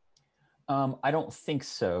 I don't think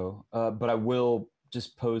so, but I will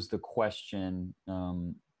just pose the question,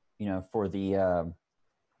 for the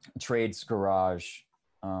Trades Garage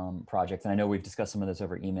project, and I know we've discussed some of this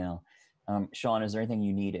over email. Sean, is there anything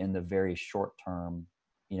you need in the very short term,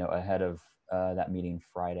 ahead of that meeting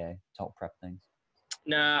Friday to help prep things?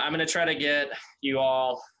 No, I'm going to try to get you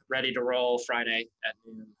all ready to roll Friday at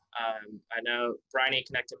noon. I know Bryony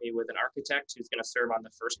connected me with an architect who's going to serve on the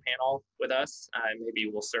first panel with us. Maybe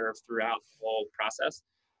we'll serve throughout the whole process.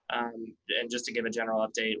 And just to give a general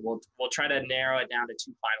update, we'll try to narrow it down to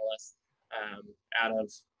 2 finalists out of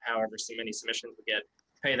however so many submissions we get,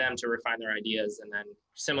 pay them to refine their ideas, and then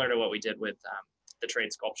similar to what we did with the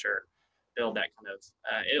trade sculpture, build that kind of,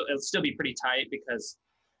 it'll still be pretty tight because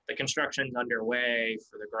the construction's underway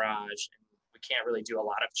for the garage, and we can't really do a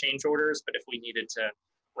lot of change orders, but if we needed to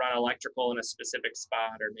run electrical in a specific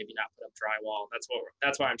spot or maybe not put up drywall,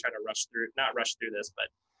 that's why I'm trying to not rush through this, but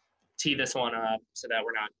tee this one up so that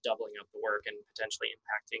we're not doubling up the work and potentially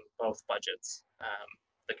impacting both budgets,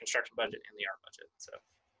 the construction budget and the art budget. So.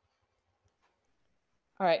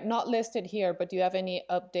 All right, not listed here, but do you have any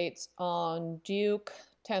updates on Duke,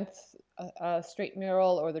 10th Street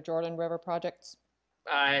mural, or the Jordan River projects?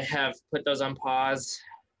 I have put those on pause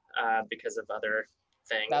because of other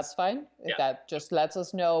things. That's fine. Yeah. That just lets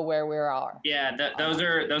us know where we are. Yeah, those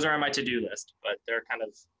are on my to-do list, but they're kind of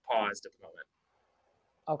paused at the moment.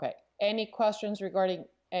 Okay. Any questions regarding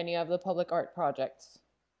any of the public art projects?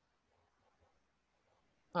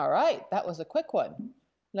 All right, that was a quick one.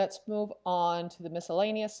 Let's move on to the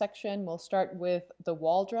miscellaneous section. We'll start with the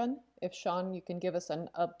Waldron. If Sean, you can give us an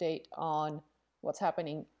update on what's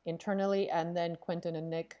happening internally, and then Quentin and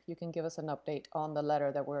Nick, you can give us an update on the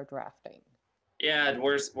letter that we're drafting. Yeah,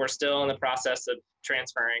 we're still in the process of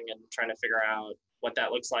transferring and trying to figure out what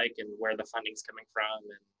that looks like and where the funding's coming from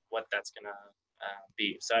and what that's gonna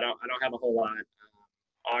be. So I don't have a whole lot.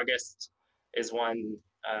 August is when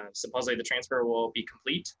supposedly the transfer will be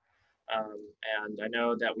complete. And I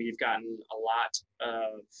know that we've gotten a lot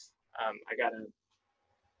of, I got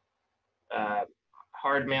a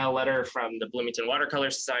hard mail letter from the Bloomington Watercolor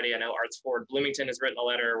Society. I know Arts Forward Bloomington has written a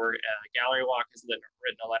letter. Gallery Walk has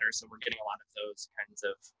written a letter. So we're getting a lot of those kinds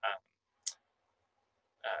of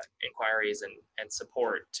inquiries and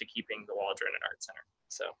support to keeping the Waldron an art center.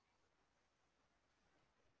 So.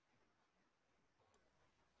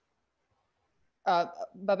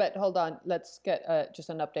 Babette, hold on. Let's get just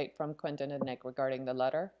an update from Quentin and Nick regarding the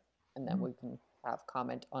letter, and then we can have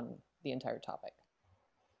comment on the entire topic.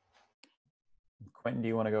 Quentin, do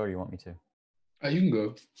you want to go or do you want me to? You can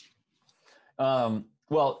go.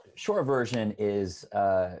 Well, short version is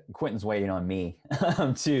Quentin's waiting on me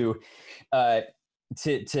to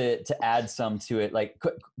add some to it. Like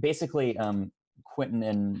basically, Quentin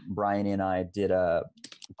and Brian and I did a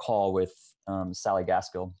call with Sally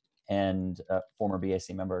Gaskill and former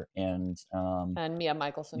BAC member and Mia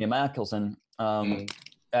Michelson.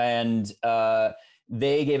 And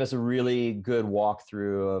they gave us a really good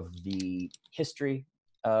walkthrough of the history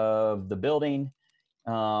of the building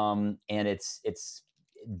and its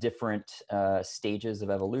different stages of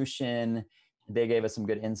evolution. They gave us some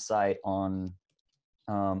good insight on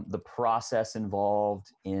the process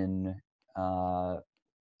involved in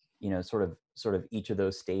sort of each of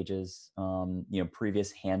those stages,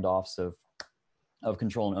 previous handoffs of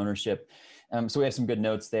control and ownership. So we have some good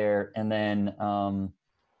notes there. And then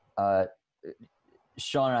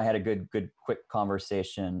Sean and I had a good quick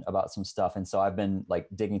conversation about some stuff. And so I've been like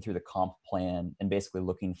digging through the comp plan and basically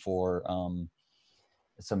looking for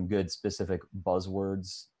some good specific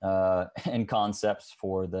buzzwords and concepts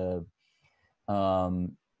for the,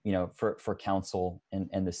 for council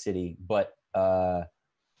and the city. But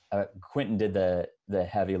Quentin did the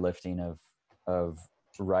heavy lifting of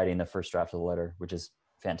writing the first draft of the letter, which is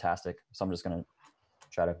fantastic. So I'm just going to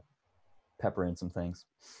try to pepper in some things.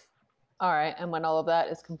 All right, and when all of that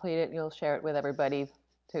is completed, you'll share it with everybody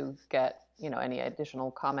to get any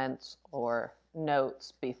additional comments or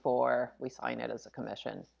notes before we sign it as a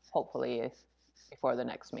commission, hopefully before the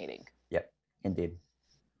next meeting. Yep, indeed.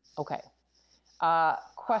 Okay.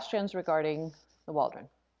 Questions regarding the Waldron?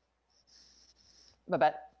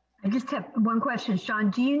 Babette? I just have one question,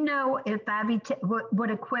 Sean. Do you know if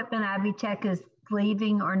what equipment Tech is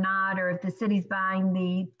leaving or not, or if the city's buying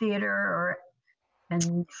the theater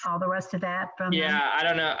and all the rest of that from them? I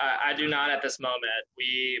don't know. I do not at this moment.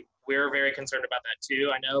 We're very concerned about that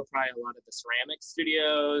too. I know probably a lot of the ceramic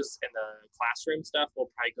studios and the classroom stuff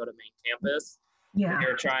will probably go to main campus. Yeah.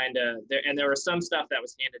 They're trying to, there was some stuff that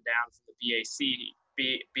was handed down from the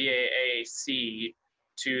BAAC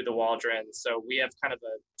to the Waldron. So we have kind of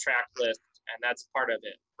a track list, and that's part of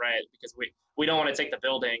it, right? Because we don't want to take the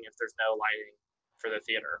building if there's no lighting for the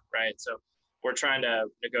theater, right? So we're trying to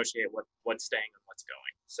negotiate what's staying and what's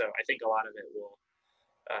going. So I think a lot of it will,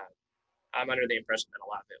 I'm under the impression that a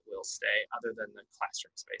lot of it will stay other than the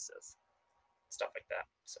classroom spaces, stuff like that,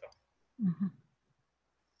 so. Mm-hmm.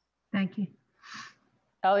 Thank you.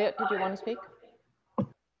 Elliot, did you want to speak?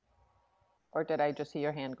 Or did I just see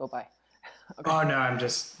your hand go by? Okay. Oh, no, I'm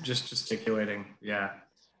just gesticulating. Yeah,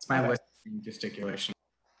 it's my list gesticulation.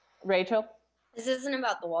 Rachel? This isn't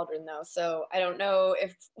about the Waldron though, so I don't know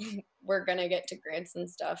if we're gonna get to grants and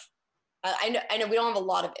stuff. I know we don't have a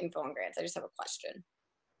lot of info on grants. I just have a question.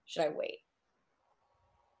 Should I wait?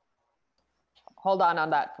 Hold on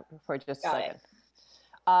that for just a second.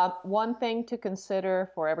 One thing to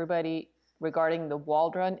consider for everybody regarding the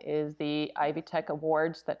Waldron is the Ivy Tech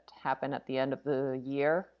Awards that happen at the end of the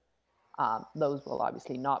year. Those will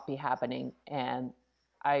obviously not be happening, and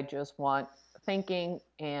I just want thinking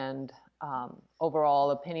and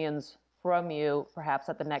overall opinions from you, perhaps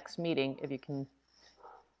at the next meeting, if you can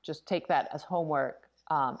just take that as homework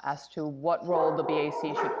as to what role the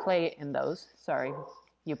BAC should play in those. Sorry,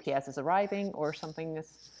 UPS is arriving or something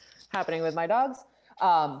is happening with my dogs.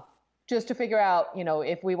 Just to figure out,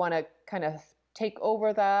 if we want to kind of take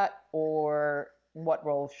over that, or what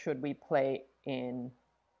role should we play in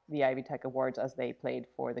the Ivy Tech Awards as they played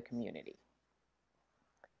for the community.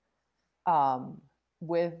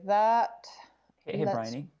 With that, hey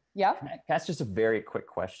Bryony. Yeah. Can I ask just a very quick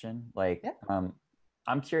question? Like, yeah.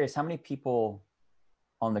 I'm curious, how many people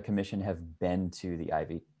on the commission have been to the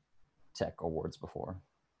Ivy Tech Awards before?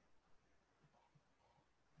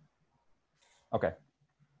 Okay,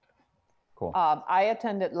 cool. I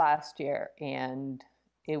attended last year, and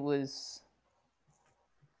it was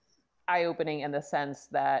eye-opening in the sense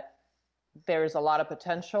that there's a lot of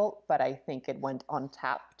potential, but I think it went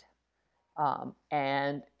untapped.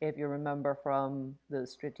 And if you remember from the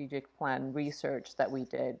strategic plan research that we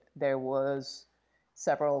did, there was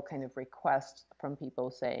several kind of requests from people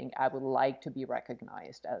saying, I would like to be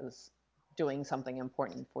recognized as doing something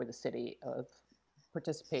important for the city, of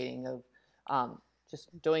participating, of just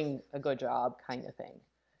doing a good job kind of thing.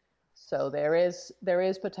 So there is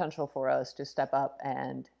potential for us to step up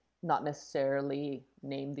and not necessarily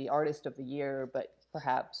name the artist of the year, but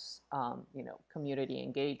perhaps community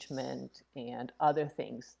engagement and other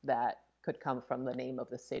things that could come from the name of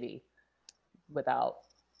the city without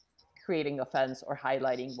creating offense or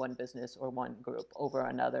highlighting one business or one group over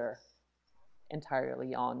another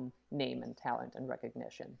entirely on name and talent and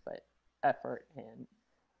recognition, but effort and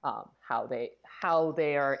how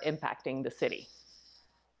they are impacting the city.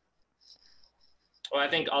 Well, I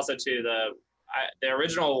think also too the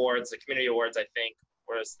original awards, the community awards, I think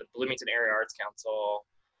was the Bloomington Area Arts Council,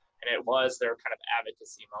 and it was their kind of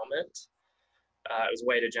advocacy moment. It was a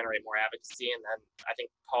way to generate more advocacy, and then I think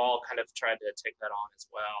Paul kind of tried to take that on as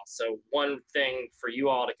well. So one thing for you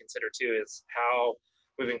all to consider too is how,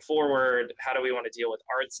 moving forward, how do we want to deal with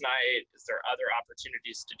Arts Night? Is there other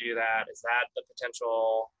opportunities to do that? Is that the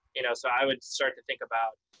potential? So I would start to think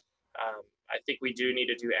about, I think we do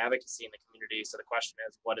need to do advocacy in the community. So the question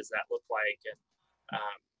is, what does that look like? And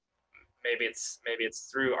maybe it's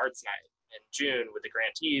through Arts Night in June with the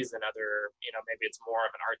grantees and other, maybe it's more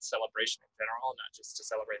of an arts celebration in general, not just to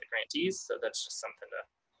celebrate the grantees. So that's just something to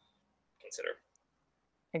consider.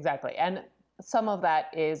 Exactly. And some of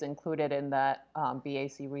that is included in that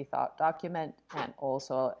BAC Rethought document, and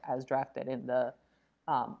also as drafted in the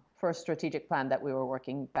first strategic plan that we were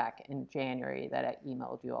working back in January, that I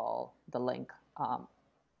emailed you all the link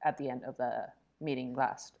at the end of the meeting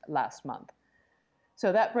last month.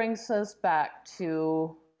 So that brings us back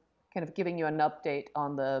to kind of giving you an update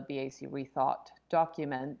on the BAC Rethought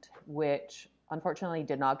document, which unfortunately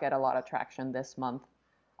did not get a lot of traction this month.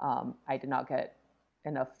 I did not get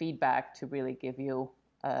enough feedback to really give you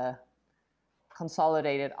a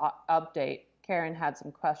consolidated update. Karen had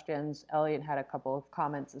some questions, Elliot had a couple of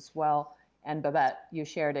comments as well, and Babette, you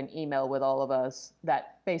shared an email with all of us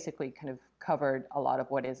that basically kind of covered a lot of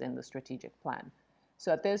what is in the strategic plan.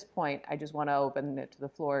 So at this point, I just want to open it to the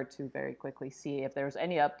floor to very quickly see if there's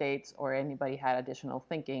any updates or anybody had additional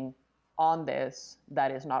thinking on this that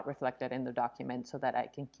is not reflected in the document, so that I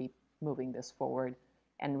can keep moving this forward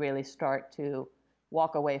and really start to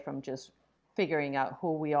walk away from just figuring out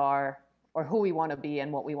who we are or who we want to be and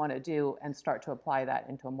what we want to do, and start to apply that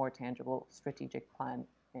into a more tangible strategic plan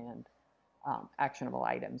and actionable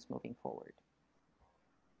items moving forward.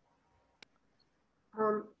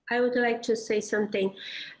 I would like to say something.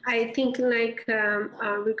 I think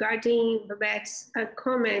regarding Babette's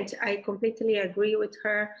comment, I completely agree with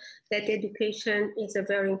her that education is a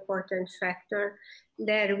very important factor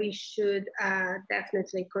that we should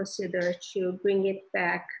definitely consider to bring it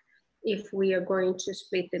back if we are going to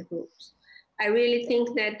split the groups. I really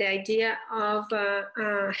think that the idea of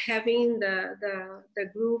having the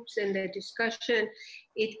groups and the discussion,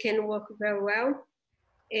 it can work very well.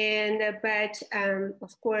 But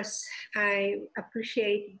of course, I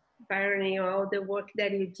appreciate, Byron, all the work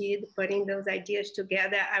that you did putting those ideas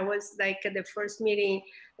together. I was like at the first meeting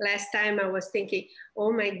last time, I was thinking,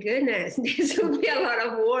 oh my goodness, this will be a lot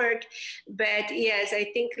of work. But yes, I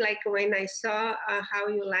think like when I saw how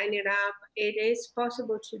you line it up, it is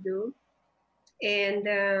possible to do. And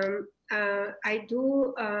I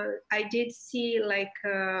did see like,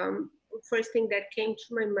 first thing that came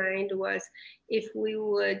to my mind was if we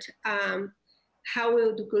would, how we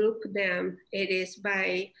would group them. It is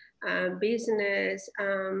by business,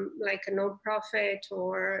 like a nonprofit,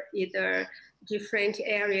 or either different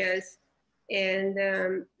areas.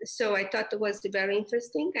 And so I thought it was very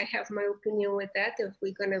interesting. I have my opinion with that. If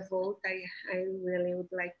we're gonna vote, I really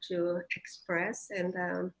would like to express and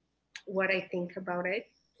what I think about it.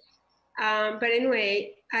 But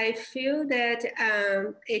anyway, I feel that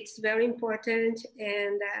it's very important,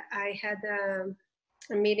 and I had a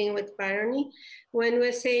meeting with Byron when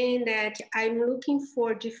we're saying that I'm looking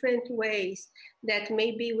for different ways that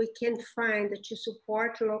maybe we can find to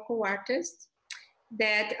support local artists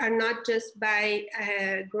that are not just by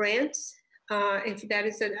grants. If that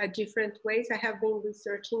is a different ways, I have been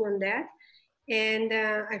researching on that. And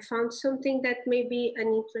I found something that may be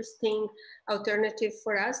an interesting alternative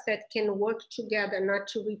for us that can work together, not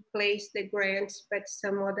to replace the grants, but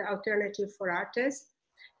some other alternative for artists.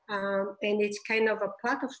 And it's kind of a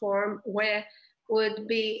platform where would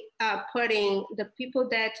be putting the people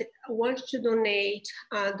that want to donate,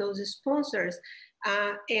 those sponsors,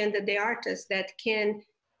 and the artists that can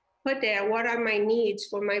put there, what are my needs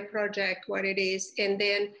for my project, what it is, and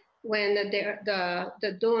then when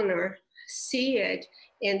the donor see it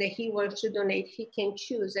and he wants to donate, he can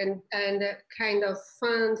choose and kind of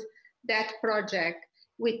fund that project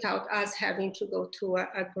without us having to go to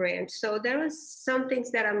a grant. So there are some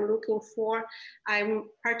things that I'm looking for. I'm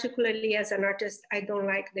particularly as an artist, I don't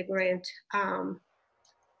like the grant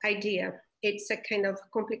idea. It's a kind of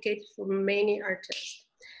complicated for many artists.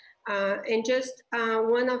 And just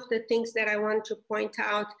one of the things that I want to point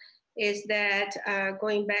out is that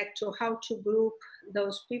going back to how to group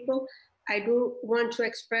those people, I do want to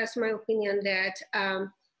express my opinion that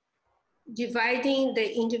dividing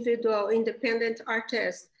the individual independent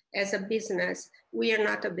artist as a business, we are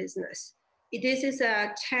not a business. This is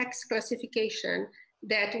a tax classification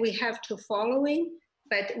that we have to follow in,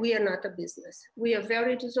 but we are not a business. We are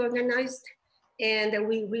very disorganized and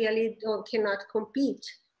we really cannot compete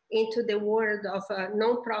into the world of a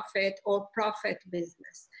nonprofit or profit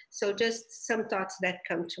business. So just some thoughts that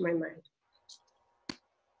come to my mind.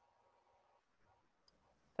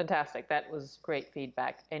 Fantastic. That was great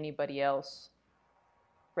feedback. Anybody else?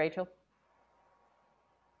 Rachel?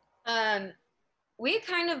 We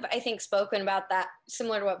kind of, I think, spoken about that,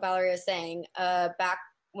 similar to what Valerie is saying, back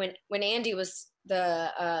when Andy was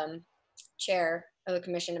the chair of the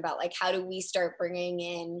commission, about like, how do we start bringing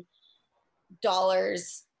in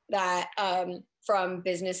dollars that from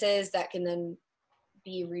businesses that can then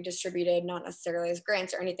be redistributed, not necessarily as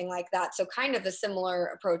grants or anything like that. So kind of a similar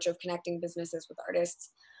approach of connecting businesses with artists.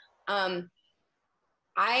 I'm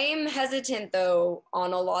hesitant though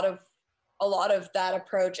on a lot of that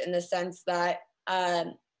approach, in the sense that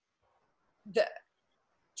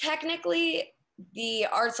technically the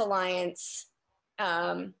Arts Alliance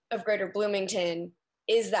of Greater Bloomington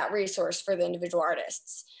is that resource for the individual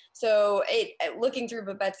artists. So looking through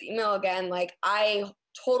Babette's email again, like, I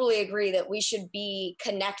totally agree that we should be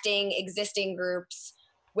connecting existing groups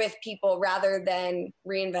with people rather than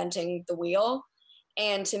reinventing the wheel.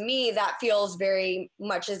 And to me, that feels very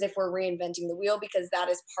much as if we're reinventing the wheel, because that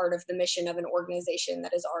is part of the mission of an organization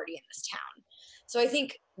that is already in this town. So I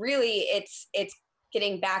think really it's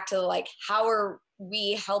getting back to like, how are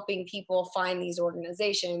we helping people find these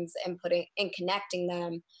organizations and connecting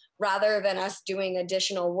them, rather than us doing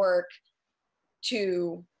additional work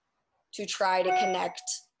to try to connect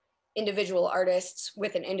individual artists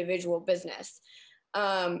with an individual business.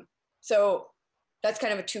 So that's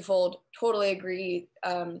kind of a twofold. Totally agree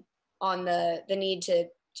on the need to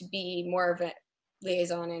be more of a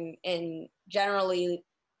liaison and generally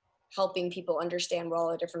helping people understand what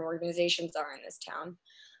all the different organizations are in this town.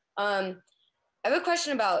 I have a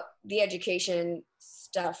question about the education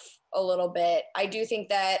stuff a little bit. I do think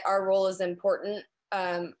that our role is important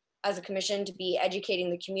as a commission to be educating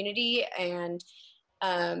the community and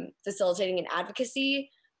facilitating an advocacy.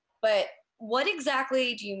 But what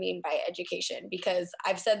exactly do you mean by education? Because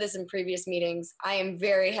I've said this in previous meetings, I am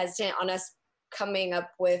very hesitant on us coming up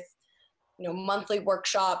with, monthly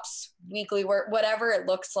workshops, weekly work, whatever it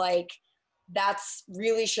looks like. That's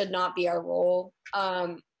really should not be our role.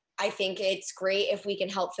 I think it's great if we can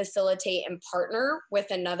help facilitate and partner with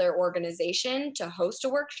another organization to host a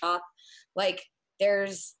workshop. Like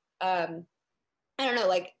there's,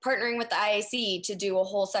 like partnering with the IAC to do a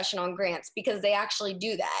whole session on grants, because they actually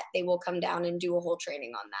do that. They will come down and do a whole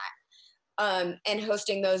training on that, and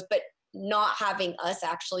hosting those, but not having us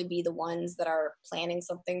actually be the ones that are planning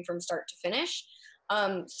something from start to finish.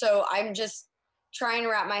 So I'm just trying to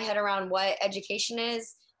wrap my head around what education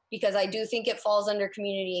is, because I do think it falls under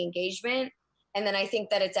community engagement. And then I think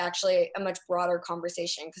that it's actually a much broader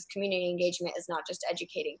conversation, because community engagement is not just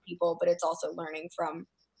educating people, but it's also learning from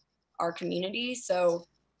our community. So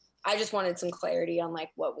I just wanted some clarity on like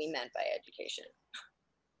what we meant by education.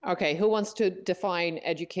 Okay, who wants to define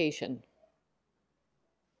education?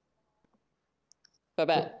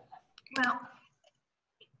 Babette. Well,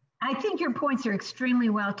 I think your points are extremely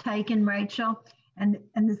well taken, Rachel, and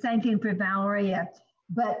the same thing for Valeria.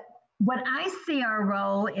 But what I see our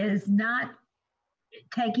role is not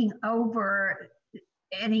taking over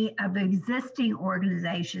any of the existing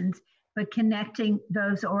organizations, but connecting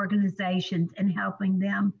those organizations and helping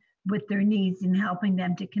them with their needs and helping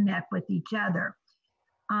them to connect with each other.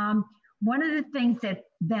 one of the things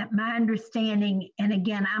that my understanding, and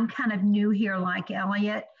again, I'm kind of new here like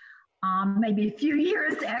Elliot, maybe a few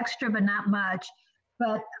years extra, but not much.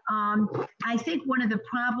 But I think one of the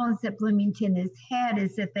problems that Bloomington has had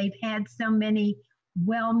is that they've had so many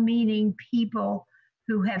well-meaning people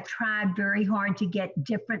who have tried very hard to get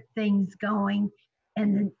different things going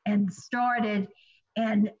and started.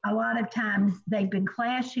 And a lot of times they've been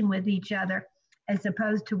clashing with each other as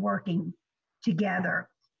opposed to working together.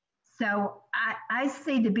 So I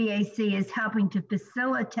see the BAC as helping to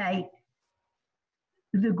facilitate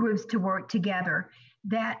the groups to work together.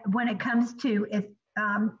 That when it comes to if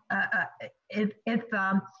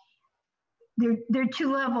there are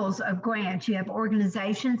two levels of grants. You have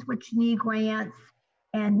organizations which need grants,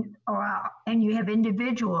 and you have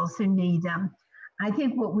individuals who need them. I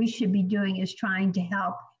think what we should be doing is trying to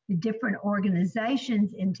help the different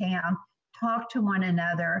organizations in town talk to one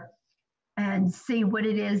another and see what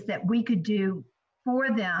it is that we could do for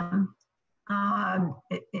them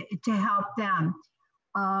to help them.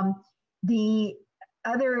 The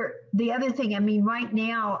other thing, I mean, right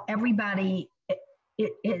now, everybody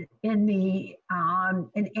in any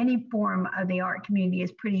form of the art community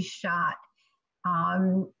is pretty shot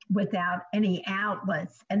without any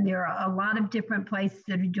outlets. And there are a lot of different places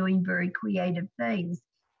that are doing very creative things.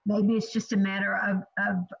 Maybe it's just a matter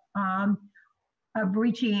of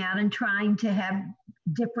reaching out and trying to have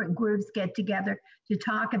different groups get together to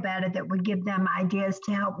talk about it that would give them ideas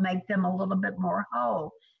to help make them a little bit more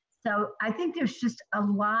whole. So I think there's just a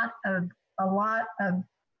lot of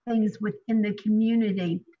things within the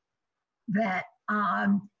community that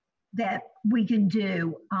that we can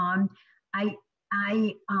do.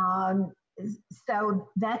 So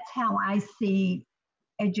that's how I see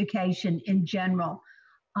education in general.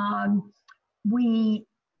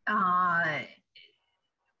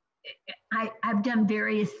 I've done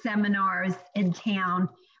various seminars in town,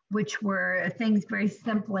 which were things very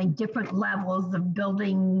simply different levels of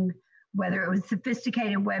building, whether it was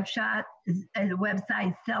sophisticated websites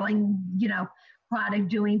selling, product,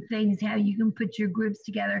 doing things, how you can put your groups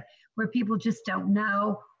together where people just don't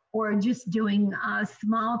know, or just doing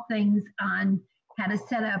small things on how to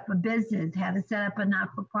set up a business, how to set up a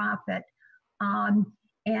not-for-profit.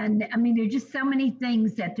 And I mean, there's just so many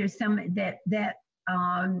things that there's some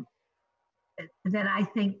that I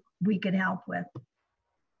think we could help with.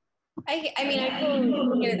 I mean, I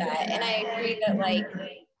totally hear that. And I agree that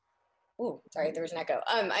there was an echo.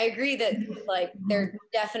 I agree that there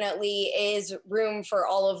definitely is room for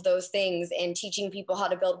all of those things and teaching people how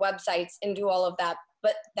to build websites and do all of that.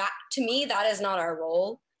 But that, to me, that is not our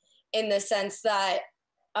role, in the sense that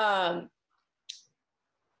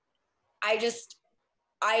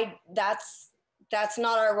that's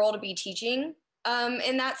not our role to be teaching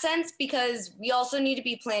in that sense, because we also need to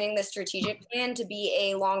be planning the strategic plan to be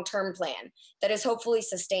a long-term plan that is hopefully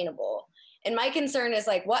sustainable. And my concern is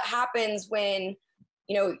what happens when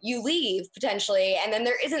you leave potentially, and then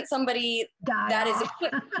there isn't somebody that is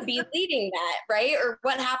equipped to be leading that, right? Or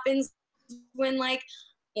what happens when I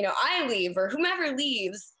leave or whomever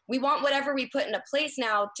leaves? We want whatever we put into place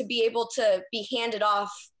now to be able to be handed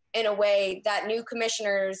off in a way that new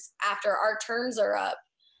commissioners, after our terms are up,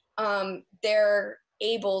 they're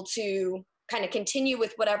able to kind of continue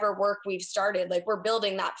with whatever work we've started. We're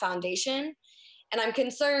building that foundation. And I'm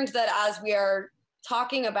concerned that as we are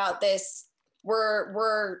talking about this,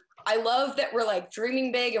 I love that we're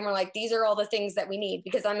dreaming big and we're these are all the things that we need,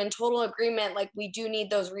 because I'm in total agreement. We do need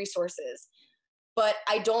those resources, but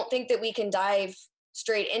I don't think that we can dive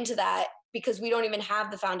straight into that because we don't even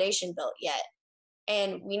have the foundation built yet.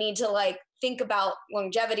 And we need to think about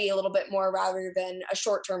longevity a little bit more rather than a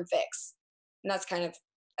short-term fix. And that's kind of,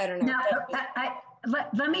 I don't know. No,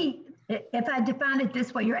 let me, if I define it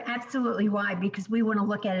this way, you're absolutely right, because we want to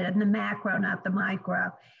look at it in the macro, not the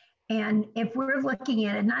micro. And if we're looking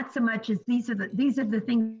at it, not so much as these are the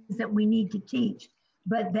things that we need to teach,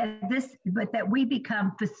 but that we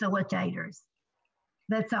become facilitators.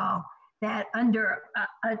 That's all. That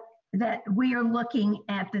that we are looking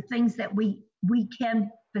at the things that we can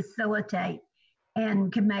facilitate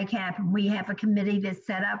and can make happen. We have a committee that's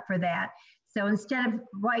set up for that. So instead of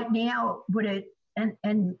right now,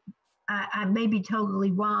 and I may be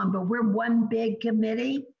totally wrong, but we're one big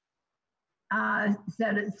committee, so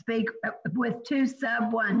to speak, with two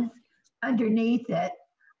sub ones underneath it.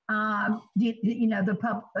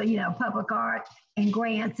 Public art and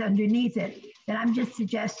grants underneath it. That I'm just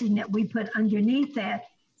suggesting that we put underneath that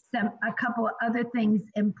a couple of other things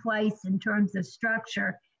in place in terms of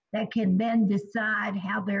structure that can then decide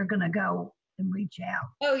how they're going to go and reach out.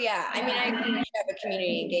 Oh yeah, I mean, I agree we should have a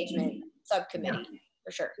community engagement subcommittee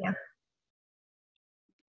for sure. Yeah.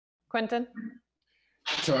 Quentin?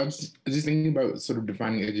 So I was just thinking about sort of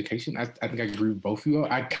defining education. I think I agree with both of you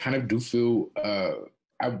all. I kind of do feel,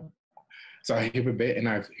 so I hear a bit and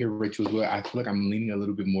I hear Rachel as well. I feel like I'm leaning a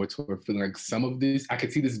little bit more toward feeling like some of this, I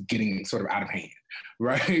could see this getting sort of out of hand,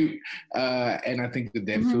 right? And I think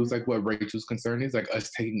that feels like what Rachel's concern is, like us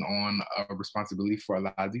taking on a responsibility for a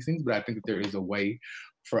lot of these things. But I think that there is a way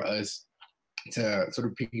for us to sort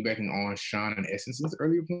of piggybacking on Sean and Essence's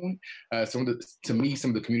earlier point, to me,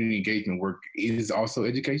 some of the community engagement work is also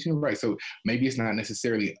education, right? So maybe it's not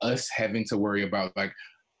necessarily us having to worry about like,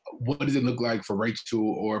 what does it look like for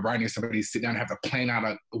Rachel or Brian or somebody to sit down and have to plan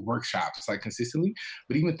out workshops like consistently,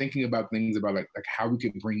 but even thinking about things about like how we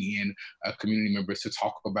could bring in community members to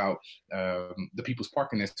talk about the People's Park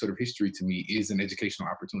and that sort of history, to me is an educational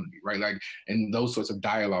opportunity, right? Like, and those sorts of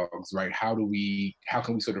dialogues, right? How can we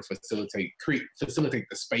sort of facilitate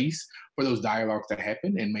the space for those dialogues to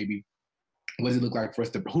happen, and maybe what does it look like for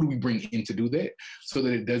us who do we bring in to do that, so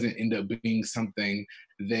that it doesn't end up being something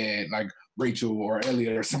that like Rachel or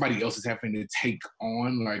Elliot or somebody else is having to take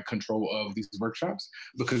on like control of these workshops,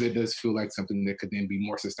 because it does feel like something that could then be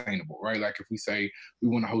more sustainable, right? Like if we say we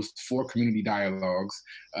want to host 4 community dialogues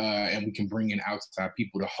and we can bring in outside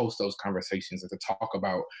people to host those conversations and to talk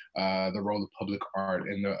about the role of public art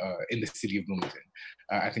in the city of Bloomington.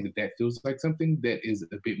 I think that feels like something that is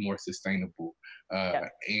a bit more sustainable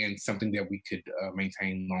and something that we could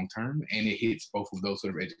maintain long term. And it hits both of those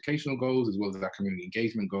sort of educational goals as well as our community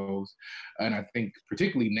engagement goals. And I think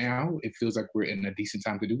particularly now, it feels like we're in a decent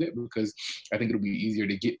time to do that, because I think it'll be easier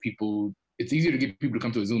to get people. It's easier to get people to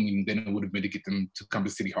come to a Zoom meeting than it would have been to get them to come to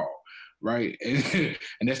City Hall, right?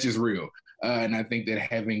 And that's just real. And I think that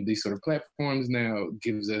having these sort of platforms now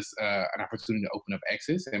gives us an opportunity to open up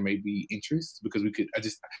access and maybe interest, because we could. I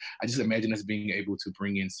just imagine us being able to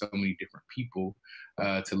bring in so many different people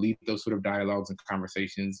to lead those sort of dialogues and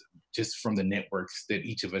conversations just from the networks that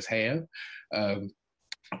each of us have.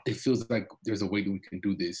 It feels like there's a way that we can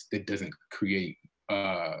do this that doesn't create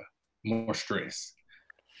more stress.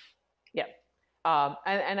 Yeah.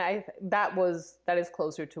 That is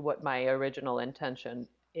closer to what my original intention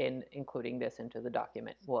in including this into the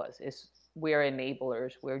document is we're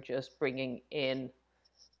enablers. We're just bringing in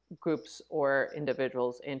groups or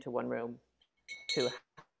individuals into one room to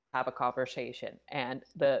have a conversation. And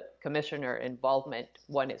the commissioner involvement,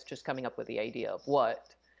 one is just coming up with the idea of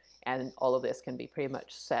what, and all of this can be pretty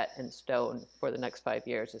much set in stone for the next 5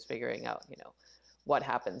 years, is figuring out, what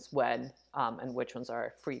happens when, and which ones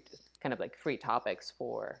are free, kind of like free topics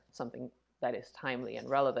for something that is timely and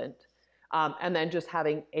relevant. And then just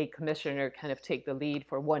having a commissioner kind of take the lead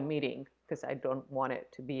for one meeting, because I don't want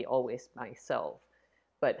it to be always myself,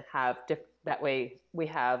 but that way we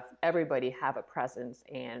have everybody have a presence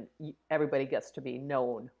and everybody gets to be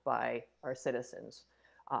known by our citizens.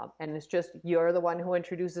 And it's just, you're the one who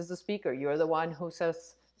introduces the speaker. You're the one who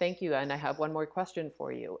says, thank you, and I have one more question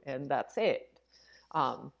for you, and that's it.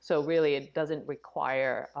 So really, it doesn't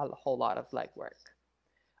require a whole lot of legwork.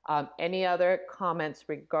 Any other comments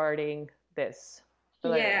regarding this?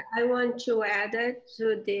 Yeah, I want to add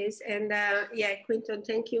to this. And yeah, Quinton,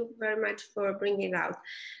 thank you very much for bringing it out.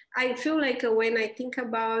 I feel like when I think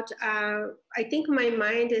about, I think my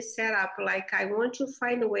mind is set up like I want to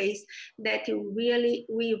find ways that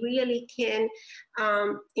we really can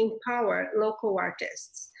empower local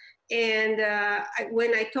artists. And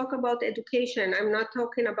when I talk about education, I'm not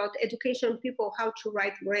talking about education people how to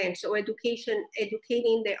write grants or educating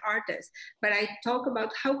the artists, but I talk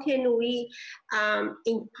about how can we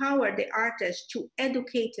empower the artists to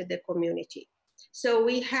educate the community. So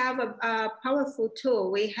we have a powerful tool.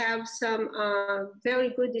 We have some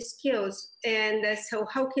very good skills. And so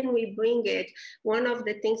how can we bring it? One of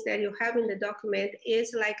the things that you have in the document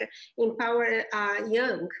is like empower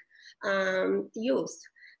young youth.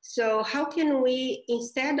 So how can we,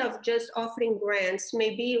 instead of just offering grants,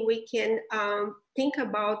 maybe we can think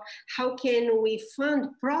about how can we fund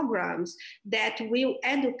programs that will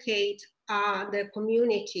educate the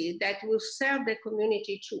community, that will serve the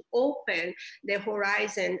community to open the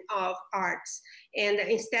horizon of arts. And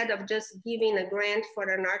instead of just giving a grant for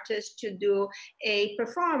an artist to do a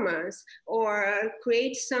performance or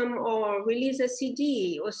create some or release a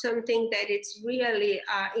CD or something that it's really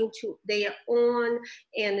into their own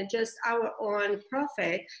and just our own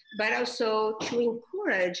profit, but also to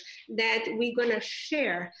encourage that we're gonna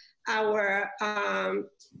share our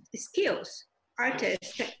skills,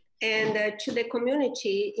 artists, and to the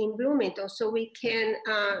community in Bloomington, so we can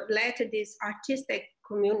let this artistic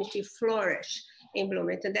community flourish in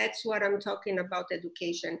Bloomington. That's what I'm talking about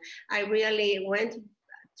education. I really went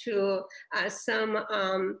to some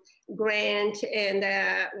grant and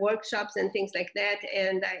workshops and things like that,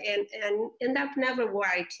 and end up never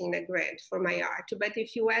writing a grant for my art. But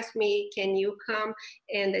if you ask me, can you come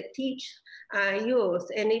and teach youth,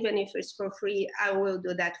 and even if it's for free, I will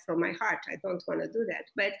do that from my heart. I don't want to do that.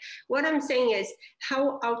 But what I'm saying is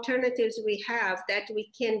how alternatives we have that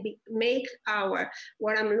we can make our,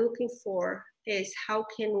 what I'm looking for is how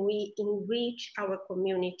can we enrich our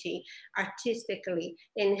community artistically,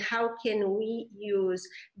 and how can we use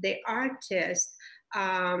the artist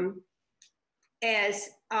as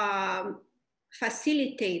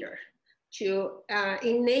facilitator to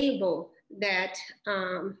enable that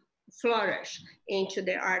flourish into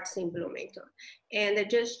the arts in Bloomington. And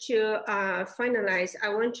just to finalize, I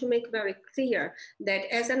want to make very clear that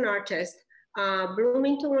as an artist,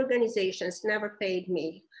 Bloomington organizations never paid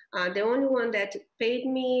me. The only one that paid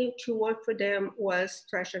me to work for them was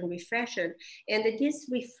Trash and Refashion. And this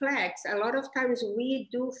reflects, a lot of times we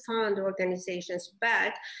do fund organizations,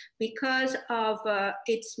 but because of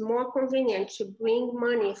it's more convenient to bring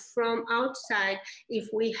money from outside if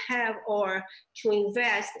we have, or to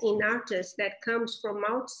invest in artists that comes from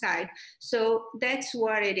outside. So that's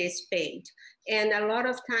what it is paid. And a lot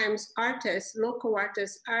of times artists, local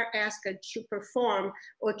artists, are asked to perform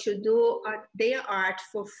or to do their art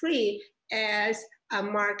for free as a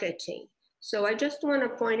marketing. So I just want to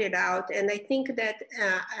point it out. And I think that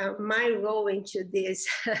my role into this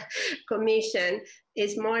commission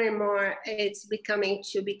is more and more, it's becoming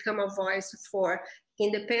to become a voice for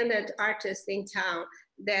independent artists in town,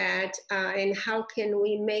 that and how can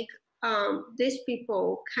we make these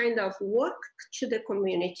people kind of work to the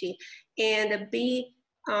community and be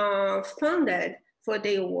funded for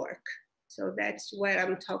their work. So that's where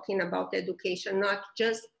I'm talking about education, not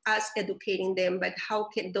just us educating them, but how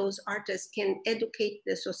can those artists can educate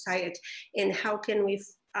the society, and how can we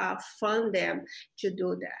fund them to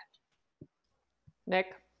do that.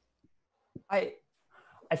 Nick? I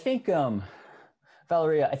think,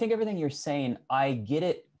 Valeria, I think everything you're saying, I get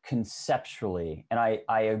it conceptually, and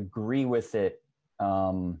I agree with it,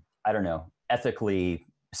 I don't know, ethically,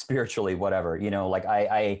 spiritually, whatever, you know, like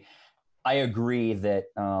I agree that,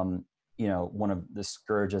 you know, one of the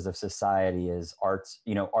scourges of society is arts,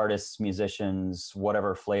 you know, artists, musicians,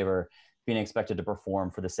 whatever flavor, being expected to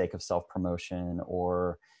perform for the sake of self-promotion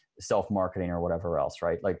or self-marketing or whatever else,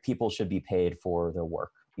 right? Like people should be paid for their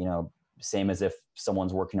work, you know, same as if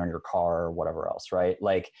someone's working on your car or whatever else, right?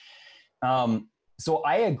 Like, so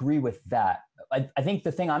I agree with that. I think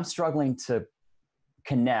the thing I'm struggling to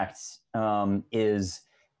connect is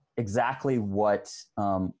exactly what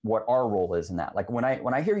our role is in that. Like when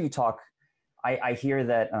I hear you talk, I hear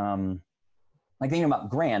that like thinking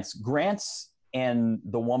about grants and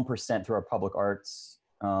the 1% through our public arts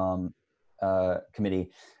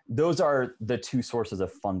committee, those are the two sources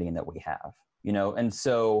of funding that we have, you know, and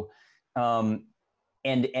so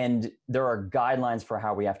and there are guidelines for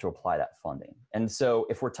how we have to apply that funding. And so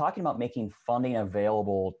if we're talking about making funding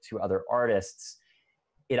available to other artists,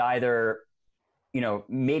 it either, you know,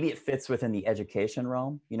 maybe it fits within the education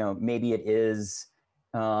realm, you know, maybe it is,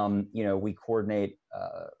 you know, we coordinate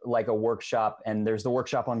like a workshop, and there's the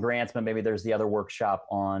workshop on grants, but maybe there's the other workshop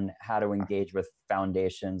on how to engage with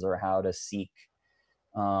foundations or how to seek,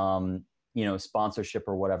 you know, sponsorship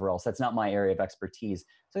or whatever else. That's not my area of expertise.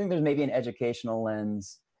 So I think there's maybe an educational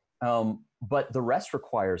lens, but the rest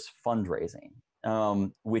requires fundraising,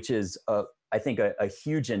 which is, I think, a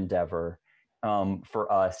huge endeavor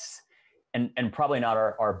for us, and probably not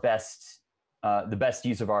our best, the best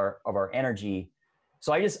use of our energy.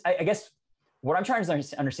 So I guess what I'm trying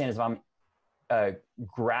to understand is if I'm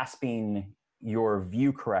grasping your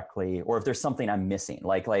view correctly, or if there's something I'm missing.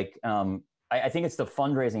 I think it's the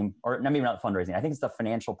fundraising, or maybe not fundraising. I think it's the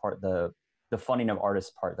financial part, the funding of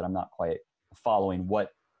artists part that I'm not quite following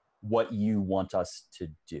what you want us to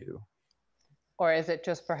do. Or is it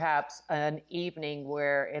just perhaps an evening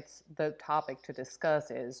where it's the topic to discuss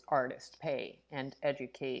is artist pay, and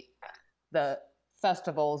educate the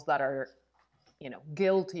festivals that are, you know,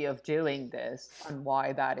 guilty of doing this on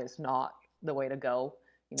why that is not the way to go,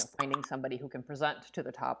 you know, finding somebody who can present to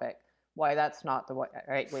the topic, why that's not the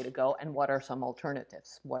right way to go, and what are some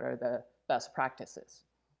alternatives? What are the best practices?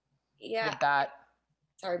 Yeah.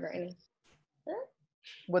 Sorry, Brittany.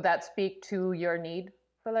 Would that speak to your need,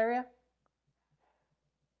 Valeria?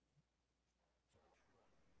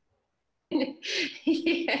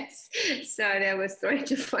 Yes, sorry, I was trying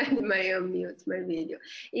to find my unmute, my video.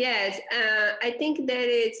 Yes, I think that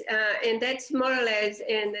it's, and that's more or less,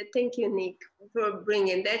 and thank you, Nick, for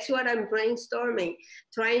bringing, that's what I'm brainstorming,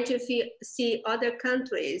 trying to see other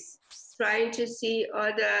countries trying to see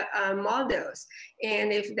other models,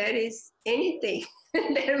 and if there is anything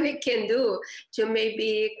that we can do to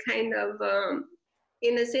maybe kind of,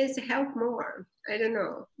 in a sense, help more. I don't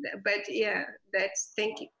know, but yeah, that's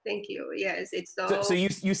thank you. Yes, it's all. So you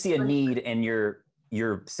see a need, and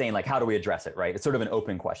you're saying, like, how do we address it, right? It's sort of an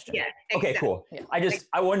open question. Yeah. Okay, exactly. cool. Yeah.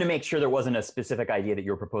 I wanted to make sure there wasn't a specific idea that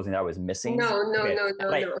you were proposing that I was missing. No. Okay. No.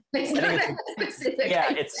 It's not a specific. Yeah,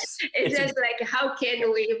 idea. It's just like, how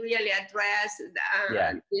can we really address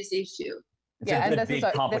this issue? Yeah, and it's a this is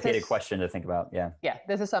big, complicated question to think about. Yeah. Yeah,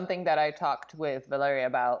 this is something that I talked with Valeria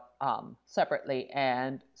about separately,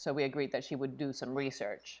 and so we agreed that she would do some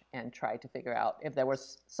research and try to figure out if there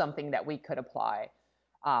was something that we could apply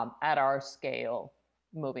at our scale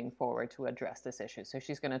moving forward to address this issue. So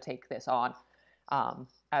she's going to take this on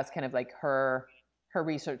as kind of like her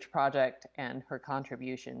research project and her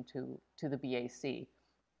contribution to the BAC.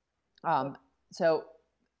 So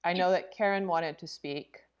I know that Karen wanted to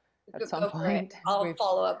speak at some point. I'll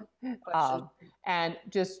follow up questions. And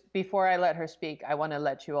just before I let her speak, I want to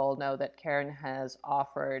let you all know that Karen has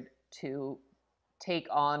offered to take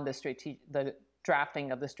on the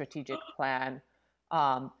drafting of the strategic plan.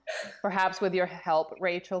 Perhaps with your help,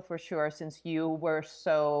 Rachel, for sure, since you were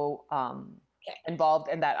so involved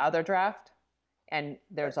in that other draft. And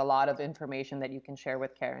there's a lot of information that you can share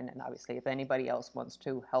with Karen. And obviously, if anybody else wants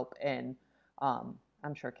to help in,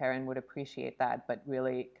 I'm sure Karen would appreciate that, but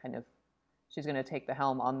really kind of, she's going to take the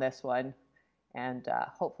helm on this one. And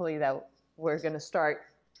hopefully that we're going to start,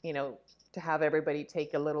 to have everybody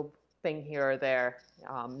take a little thing here or there.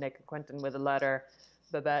 Nick and Quentin with a letter.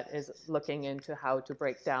 Babette is looking into how to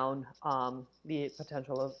break down the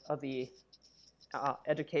potential of the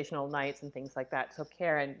educational nights and things like that. So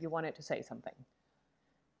Karen, you wanted to say something.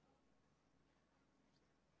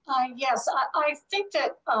 Yes, I think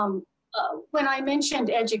that when I mentioned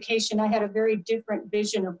education, I had a very different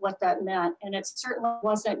vision of what that meant, and it certainly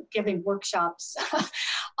wasn't giving workshops.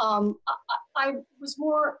 I was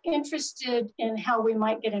more interested in how we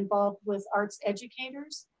might get involved with arts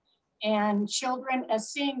educators and children, as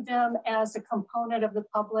seeing them as a component of the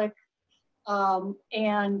public,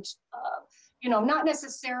 and not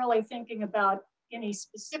necessarily thinking about any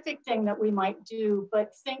specific thing that we might do,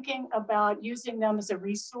 but thinking about using them as a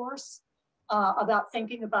resource, about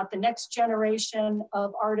thinking about the next generation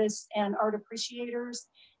of artists and art appreciators,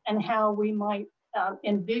 and how we might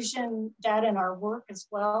envision that in our work as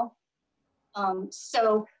well.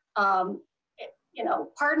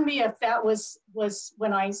 Pardon me if that was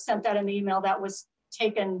when I sent that in the email, that was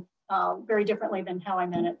taken very differently than how I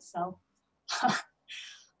meant it. So,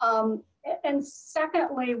 and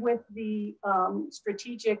secondly, with the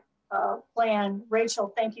strategic plan,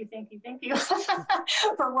 Rachel, thank you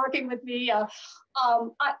for working with me.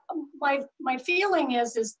 My feeling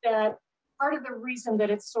is that part of the reason that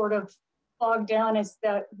it's sort of bogged down is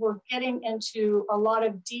that we're getting into a lot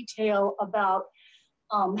of detail about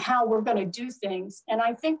how we're going to do things. And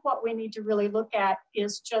I think what we need to really look at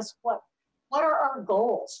is just what are our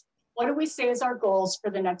goals? What do we say is our goals for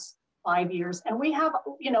the next 5 years? And we have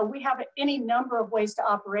any number of ways to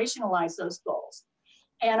operationalize those goals.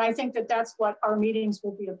 And I think that that's what our meetings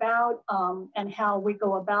will be about, and how we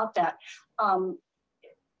go about that.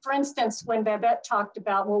 For instance, when Babette talked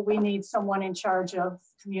about, well, we need someone in charge of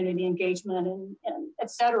community engagement and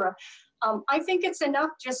et cetera, I think it's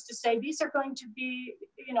enough just to say these are going to be,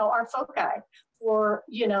 our foci for,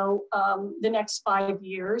 the next 5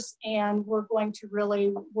 years. And we're going to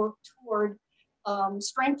really work toward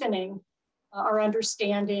strengthening our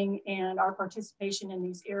understanding and our participation in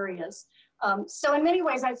these areas. So in many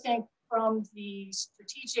ways, I think from the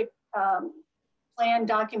strategic plan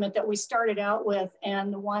document that we started out with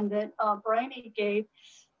and the one that Bryony gave,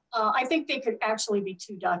 I think they could actually be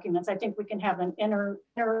two documents. I think we can have an inner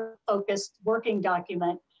focused working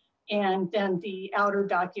document and then the outer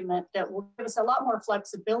document that will give us a lot more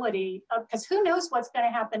flexibility, because who knows what's going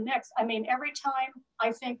to happen next. I mean, every time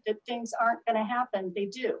I think that things aren't going to happen, they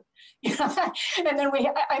do. And then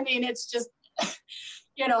it's just,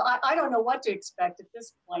 I don't know what to expect at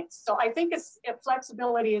this point. So I think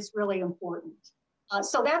flexibility is really important.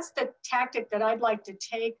 So that's the tactic that I'd like to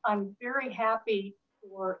take. I'm very happy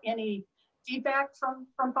for any feedback from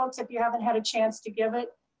folks if you haven't had a chance to give it.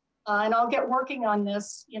 And I'll get working on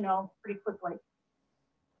this, pretty quickly.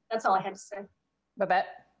 That's all I had to say. Babette?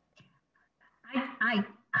 I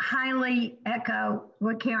highly echo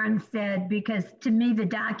what Karen said, because to me, the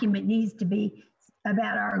document needs to be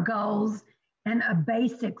about our goals and a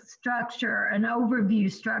basic structure, an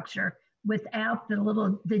overview structure, without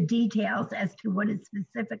the details as to what it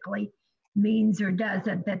specifically means or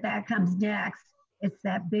doesn't, that comes next. It's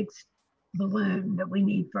that big balloon that we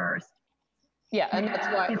need first. Yeah, and that's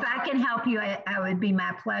why. If I can help you, I would be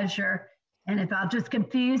my pleasure. And if I'll just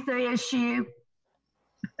confuse the issue,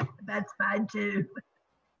 that's fine too.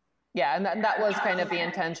 Yeah, and that was kind of the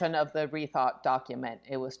intention of the rethought document.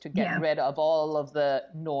 It was to get rid of all of the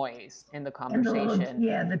noise in the conversation.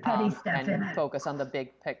 The petty stuff in and it. focus on the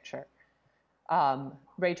big picture.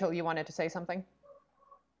 Rachel, you wanted to say something?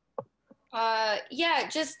 Yeah,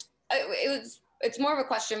 just it's more of a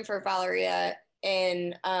question for Valeria,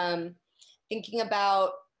 and thinking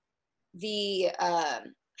about the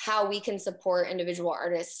how we can support individual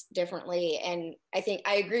artists differently. And I think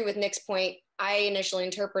I agree with Nick's point. I initially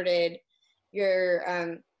interpreted your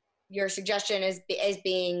suggestion as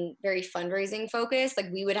being very fundraising focused.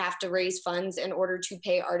 Like we would have to raise funds in order to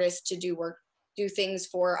pay artists to do things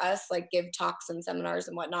for us, like give talks and seminars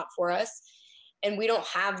and whatnot for us. And we don't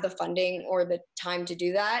have the funding or the time to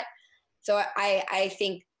do that. So I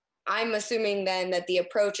think I'm assuming then that the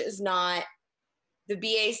approach is not the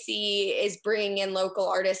BAC is bringing in local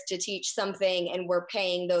artists to teach something and we're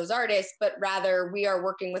paying those artists, but rather we are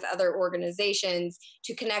working with other organizations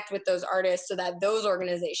to connect with those artists so that those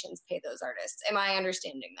organizations pay those artists. Am I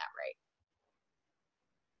understanding that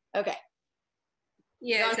right? Okay.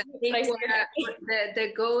 Yes, I think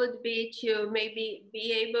the goal would be to maybe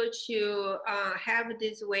be able to have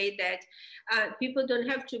this way that people don't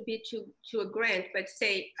have to be to a grant, but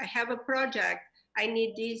say, I have a project, I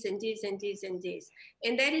need this and this and this and this.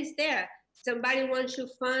 And that is there. Somebody wants to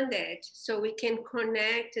fund it, so we can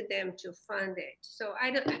connect them to fund it. So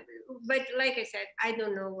but like I said, I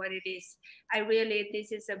don't know what it is.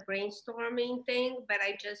 This is a brainstorming thing, but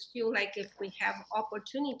I just feel like if we have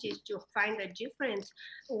opportunities to find a different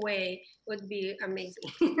way, would be amazing.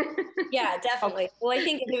 Yeah, definitely. Well, I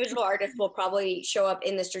think individual artists will probably show up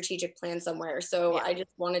in the strategic plan somewhere. So I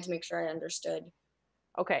just wanted to make sure I understood.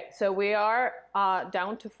 Okay, so we are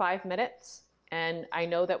down to 5 minutes. And I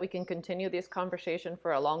know that we can continue this conversation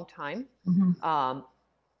for a long time. Mm-hmm.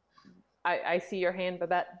 I see your hand,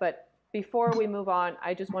 Babette, but before we move on,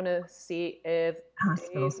 I just want to see if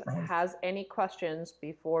Dave has any questions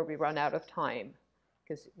before we run out of time,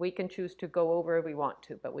 because we can choose to go over if we want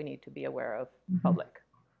to, but we need to be aware of public.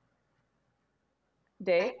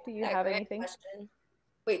 Dave, do you have anything?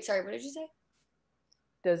 Wait, sorry, what did you say?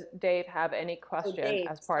 Does Dave have any question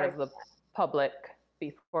as part of the public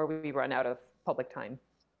before we run out of public time?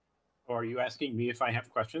 Or are you asking me if I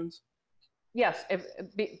have questions? Yes,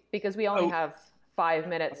 because we only have 5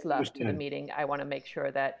 minutes left in the meeting. I want to make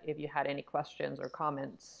sure that if you had any questions or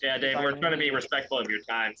comments. Yeah, Dave, we're trying to be respectful of your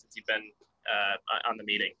time since you've been on the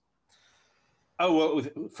meeting. Oh,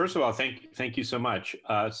 well, first of all, thank you so much.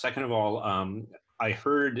 Second of all, I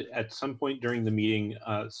heard at some point during the meeting,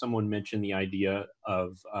 someone mentioned the idea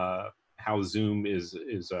of how Zoom is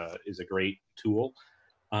a great tool.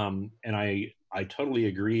 And I totally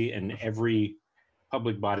agree. And every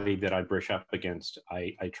public body that I brush up against,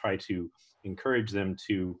 I try to encourage them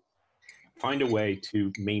to find a way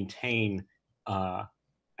to maintain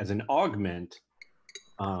as an augment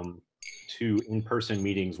to in-person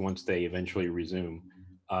meetings once they eventually resume,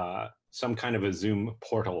 some kind of a Zoom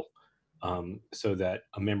portal so that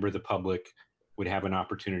a member of the public would have an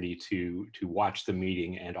opportunity to watch the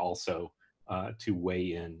meeting and also to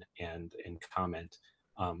weigh in and comment.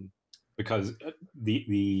 Because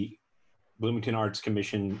the Bloomington Arts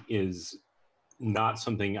Commission is not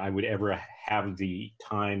something I would ever have the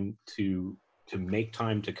time to make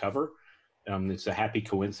time to cover. It's a happy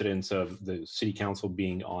coincidence of the city council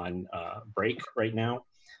being on break right now,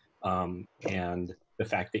 and the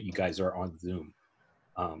fact that you guys are on Zoom.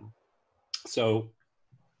 So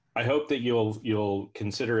I hope that you'll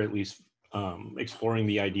consider at least exploring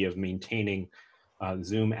the idea of maintaining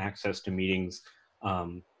Zoom access to meetings,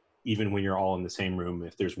 even when you're all in the same room.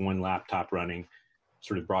 If there's one laptop running,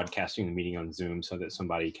 sort of broadcasting the meeting on Zoom so that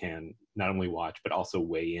somebody can not only watch, but also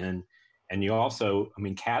weigh in. And you also, I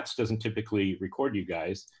mean, CATS doesn't typically record you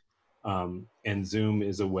guys. And Zoom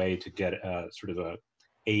is a way to get a sort of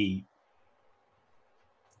a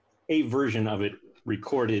version of it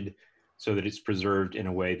recorded so that it's preserved in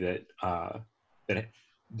a way that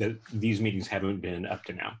that these meetings haven't been up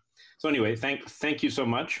to now. So anyway, thank you so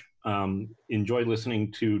much. Enjoyed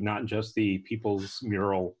listening to not just the People's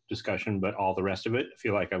Mural discussion, but all the rest of it. I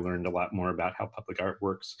feel like I learned a lot more about how public art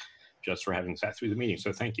works just for having sat through the meeting.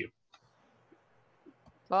 So thank you.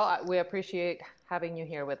 Well, we appreciate having you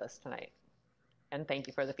here with us tonight. And thank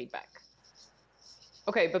you for the feedback.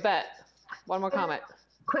 Okay, Babette, one more comment.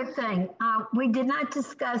 Quick thing, we did not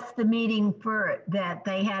discuss the meeting that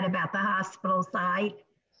they had about the hospital site.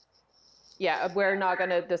 Yeah, we're not going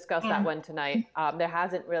to discuss that And- one tonight. There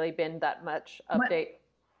hasn't really been that much update.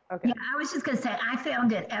 Okay. Yeah, I was just going to say, I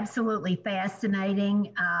found it absolutely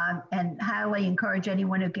fascinating and highly encourage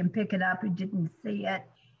anyone who can pick it up who didn't see it.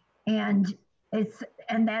 And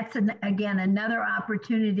that's again another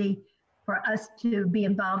opportunity for us to be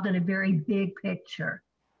involved in a very big picture.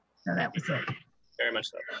 So that was it. Very much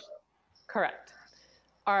so. Correct.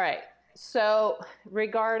 All right. So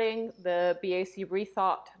regarding the BAC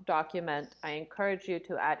rethought document, I encourage you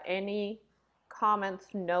to add any comments,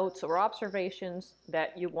 notes, or observations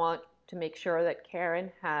that you want to make sure that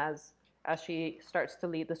Karen has as she starts to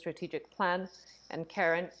lead the strategic plan. And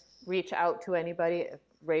Karen, reach out to anybody,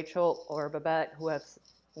 Rachel or Babette, who have,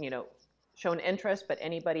 shown interest, but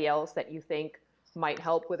anybody else that you think might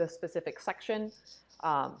help with a specific section.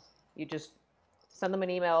 You just send them an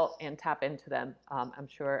email and tap into them. I'm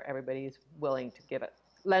sure everybody's willing to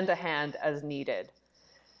lend a hand as needed.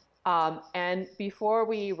 And before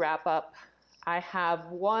we wrap up, I have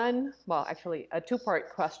a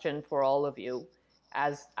two-part question for all of you,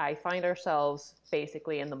 as I find ourselves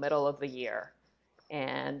basically in the middle of the year.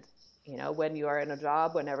 And, when you are in a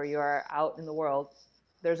job, whenever you are out in the world,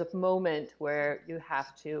 there's a moment where you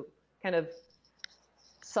have to kind of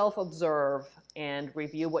self-observe and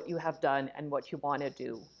review what you have done and what you want to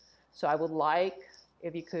do. So I would like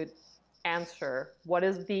if you could answer, what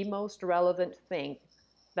is the most relevant thing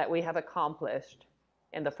that we have accomplished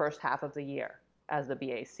in the first half of the year as the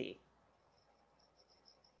BAC?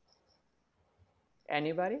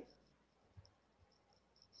 Anybody?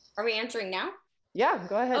 Are we answering now? Yeah,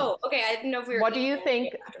 go ahead. Oh, okay. I didn't know if we were. What do you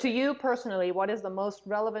think, to you personally, what is the most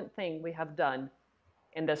relevant thing we have done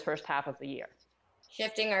in this first half of the year?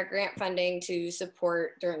 Shifting our grant funding to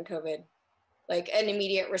support during COVID, like an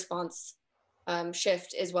immediate response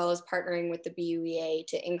shift, as well as partnering with the BUEA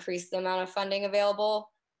to increase the amount of funding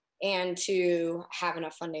available and to have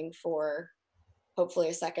enough funding for hopefully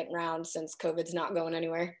a second round, since COVID's not going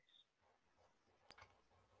anywhere.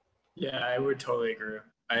 Yeah, I would totally agree.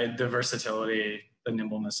 The versatility, the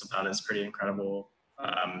nimbleness of that is pretty incredible.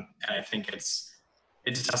 And I think it's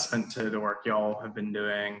a testament to the work y'all have been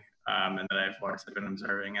doing and that I've largely been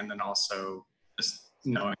observing. And then also just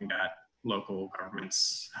knowing that local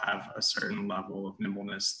governments have a certain level of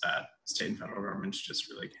nimbleness that state and federal governments just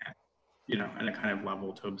really can't, and a kind of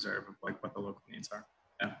level to observe of like what the local needs are.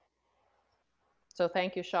 Yeah. So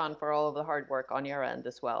thank you, Sean, for all of the hard work on your end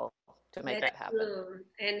as well to make that happen.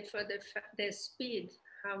 And for the speed,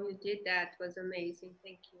 how you did that was amazing.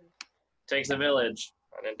 Thank you. Takes a village.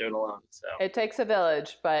 I didn't do it alone. So it takes a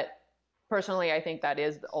village, but personally, I think that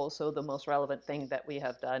is also the most relevant thing that we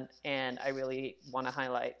have done. And I really want to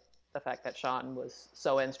highlight the fact that Sean was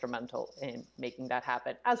so instrumental in making that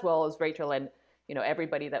happen, as well as Rachel and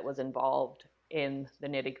everybody that was involved in the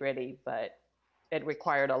nitty-gritty. But it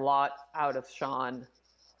required a lot out of Sean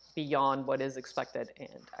beyond what is expected,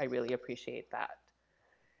 and I really appreciate that.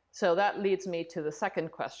 So that leads me to the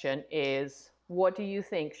second question is, what do you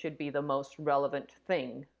think should be the most relevant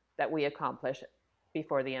thing that we accomplish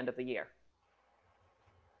before the end of the year?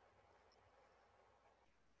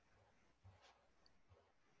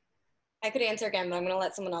 I could answer again, but I'm going to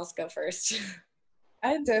let someone else go first.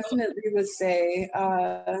 I definitely would say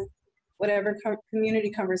whatever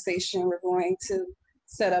community conversation we're going to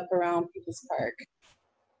set up around People's Park.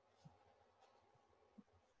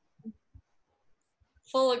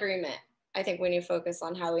 Full agreement. I think we need to focus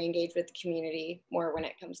on how we engage with the community more when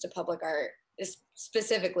it comes to public art,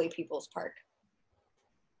 specifically People's Park.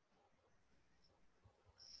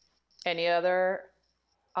 Any other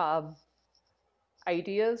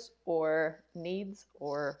ideas or needs,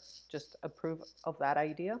 or just approve of that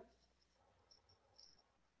idea?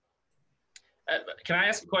 Can I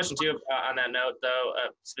ask a question too on that note, though?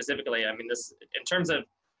 Specifically, I mean, this in terms of,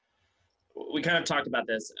 we kind of talked about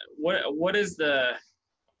this. What is the,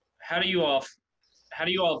 how do you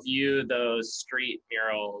all view those street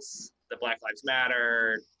murals, the Black Lives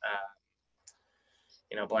Matter,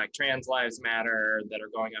 Black Trans Lives Matter, that are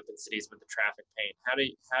going up in cities with the traffic paint?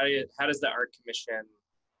 How does the Art Commission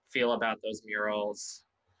feel about those murals?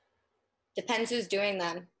 Depends who's doing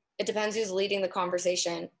them. It depends who's leading the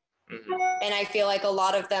conversation. Mm-hmm. And I feel like a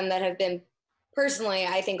lot of them that have been, personally,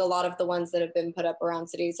 I think a lot of the ones that have been put up around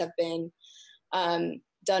cities have been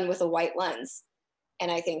done with a white lens. And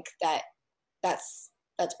I think that that's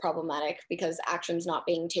problematic, because action's not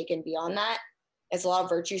being taken beyond that. It's a lot of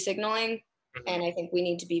virtue signaling. Mm-hmm. And I think we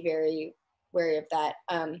need to be very wary of that.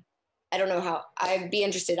 I don't know how, I'd be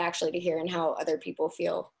interested actually to hear in how other people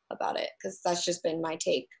feel about it, because that's just been my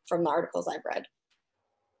take from the articles I've read.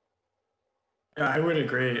 Yeah, I would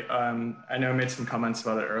agree. I know I made some comments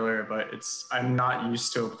about it earlier, but I'm not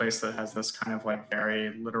used to a place that has this kind of like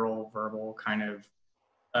very literal, verbal kind of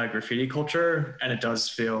graffiti culture, and it does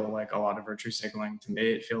feel like a lot of virtue signaling to me.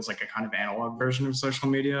 It feels like a kind of analog version of social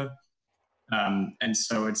media, and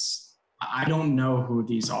so I don't know who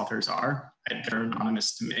these authors are. They're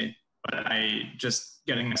anonymous to me, but I just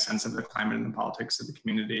getting a sense of the climate and the politics of the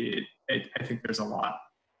community. I think there's a lot.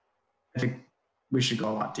 I think we should go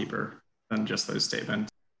a lot deeper than just those statements.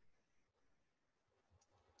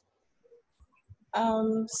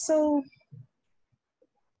 So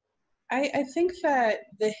I think that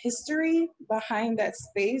the history behind that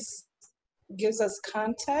space gives us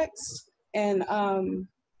context, and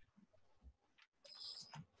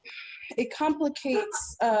it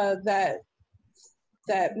complicates that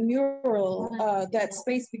mural, that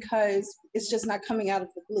space, because it's just not coming out of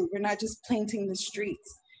the blue. We're not just painting the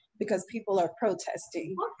streets because people are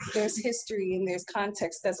protesting. There's history and there's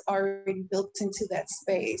context that's already built into that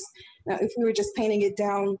space. Now, if we were just painting it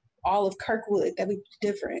down all of Kirkwood, that would be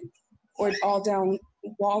different, or all down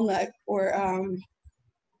Walnut or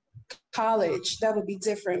College, that would be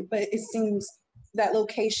different. But it seems that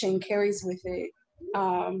location carries with it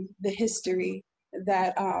the history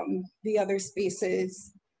that the other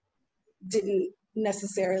spaces didn't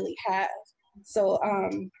necessarily have. So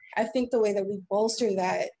I think the way that we bolster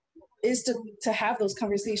that is to have those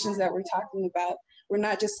conversations that we're talking about. We're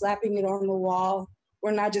not just slapping it on the wall. We're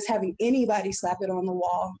not just having anybody slap it on the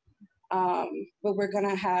wall, but we're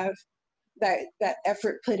gonna have that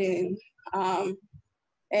effort put in,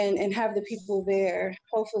 and have the people there.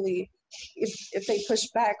 Hopefully, if they push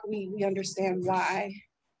back, we understand why,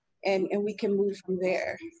 and we can move from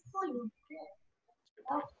there.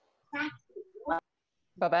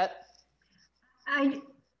 Babette?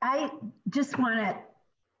 I just want to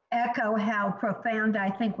echo how profound I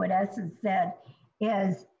think what Essence said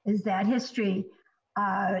is that history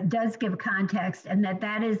does give context, and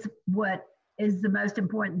that is what is the most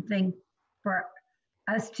important thing for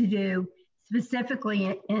us to do,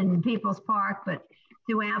 specifically in People's Park, but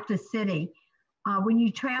throughout the city. When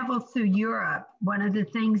you travel through Europe, one of the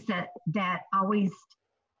things that always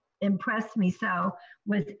impressed me so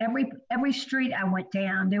was every street I went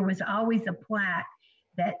down, there was always a plaque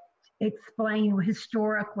that explained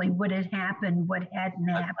historically what had happened, what hadn't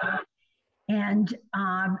happened. And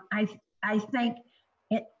I think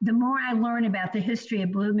the more I learn about the history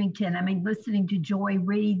of Bloomington, I mean, listening to Joy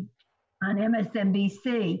Reid on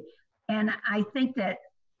MSNBC, and I think that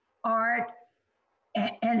art,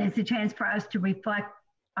 and it's a chance for us to reflect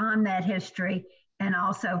on that history, and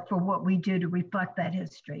also for what we do to reflect that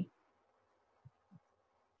history.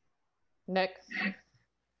 Nick?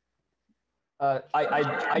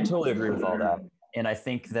 I totally agree with all that, and I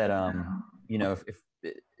think that you know,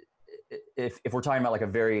 if we're talking about like a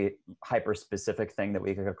very hyper specific thing that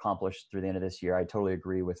we could accomplish through the end of this year, I totally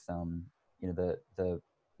agree with you know, the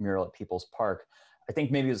mural at People's Park. I think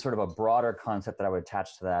maybe it's sort of a broader concept that I would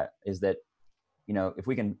attach to that is that, you know, if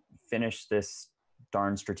we can finish this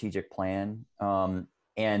darn strategic plan,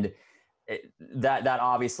 and that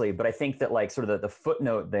obviously, but I think that like sort of the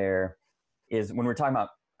footnote there is when we're talking about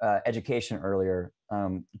education earlier,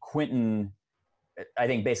 Quentin, I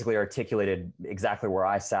think basically articulated exactly where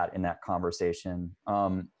I sat in that conversation.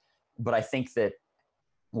 But I think that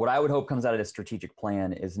what I would hope comes out of this strategic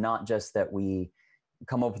plan is not just that we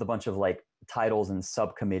come up with a bunch of like titles and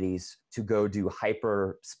subcommittees to go do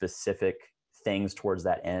hyper specific things towards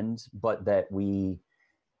that end, but that we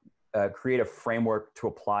create a framework to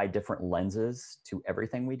apply different lenses to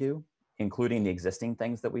everything we do, including the existing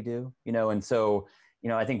things that we do, you know. And so, you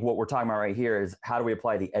know, I think what we're talking about right here is how do we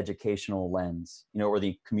apply the educational lens, you know, or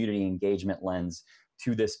the community engagement lens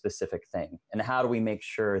to this specific thing, and how do we make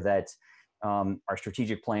sure that our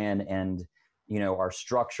strategic plan and, you know, our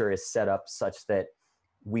structure is set up such that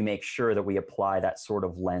we make sure that we apply that sort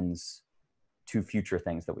of lens to future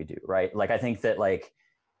things that we do, right? Like, I think that, like,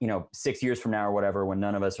 you know, 6 years from now or whatever, when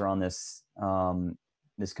none of us are on this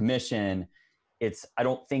this commission, I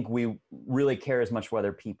don't think we really care as much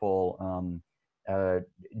whether people are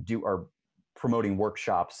promoting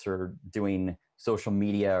workshops or doing social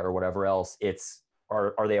media or whatever else. It's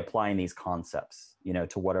are they applying these concepts, you know,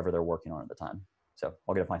 to whatever they're working on at the time. So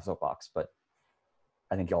I'll get off my soapbox, but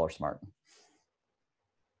I think y'all are smart.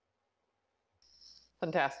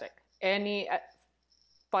 Fantastic. Any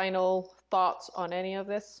final thoughts on any of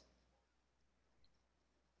this?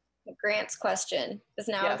 Grant's question is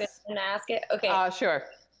now Yes. a good time to ask it. Okay. Sure.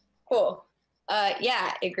 Cool.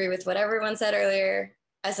 Yeah, I agree with what everyone said earlier.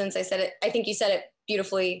 Essence, I said it. I think you said it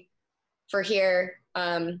beautifully for here.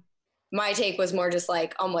 my take was more just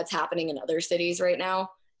like on what's happening in other cities right now.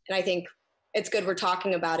 And I think it's good we're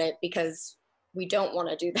talking about it because we don't want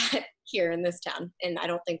to do that here in this town, and I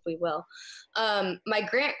don't think we will. My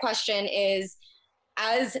grant question is,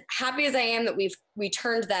 as happy as I am that we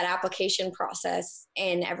turned that application process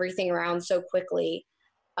and everything around so quickly,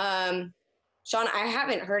 Sean, I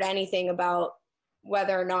haven't heard anything about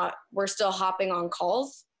whether or not we're still hopping on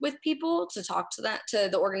calls with people to talk to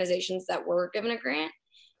the organizations that were given a grant.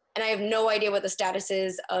 And I have no idea what the status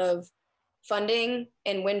is of funding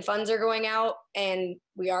and when funds are going out. And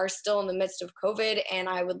we are still in the midst of COVID, and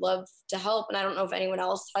I would love to help. And I don't know if anyone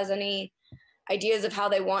else has any ideas of how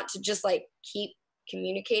they want to just like keep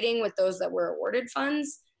communicating with those that were awarded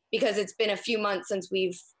funds, because it's been a few months since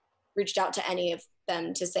we've reached out to any of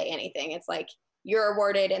them to say anything. It's like you're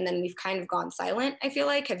awarded and then we've kind of gone silent, I feel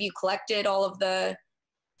like. Have you collected all of the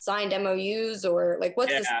signed MOUs, or like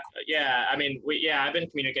what's this? Yeah, I mean, I've been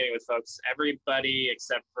communicating with folks. Everybody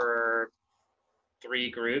except for 3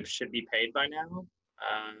 groups should be paid by now,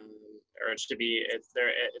 or it should be,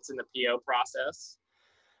 it's in the PO process.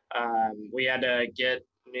 We had to get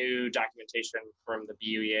new documentation from the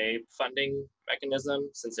BUEA funding mechanism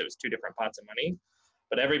since it was 2 different pots of money,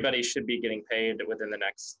 but everybody should be getting paid within the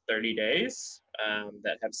next 30 days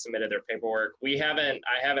that have submitted their paperwork. I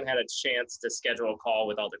haven't had a chance to schedule a call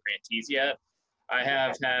with all the grantees yet. I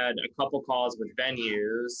have had a couple calls with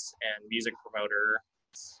venues and music promoters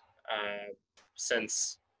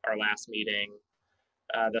since our last meeting.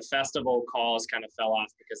 The festival calls kind of fell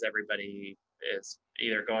off because everybody is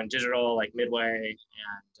either going digital, like Midway,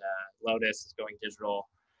 and Lotus is going digital.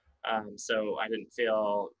 So I didn't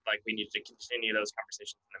feel like we needed to continue those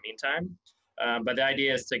conversations in the meantime. But the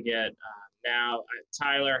idea is to get now,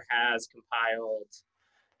 Tyler has compiled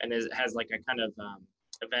and has like a kind of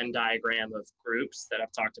a Venn diagram of groups that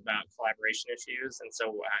have talked about collaboration issues. And so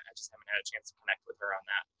I just haven't had a chance to connect with her on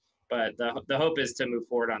that. But the hope is to move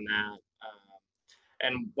forward on that.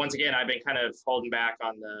 And once again, I've been kind of holding back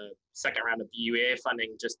on the second round of BUA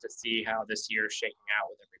funding just to see how this year is shaking out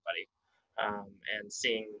with everybody, and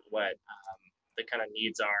seeing what the kind of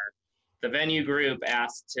needs are. The venue group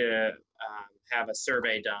asked to have a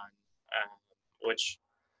survey done, which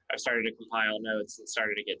I've started to compile notes and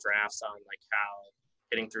started to get drafts on, like how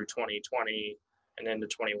getting through 2020 and into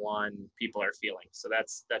 21 people are feeling. So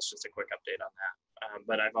that's just a quick update on that.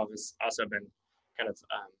 But I've also been kind of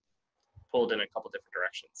pulled in a couple different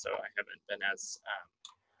directions, so I haven't been as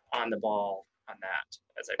on the ball on that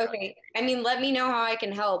as I probably Okay. I mean, let me know how I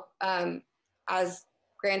can help. As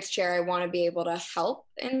grants chair, I want to be able to help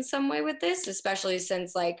in some way with this, especially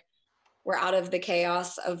since like we're out of the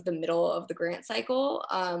chaos of the middle of the grant cycle.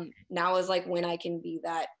 Now is like when I can be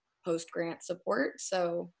that post-grant support.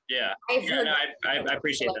 So I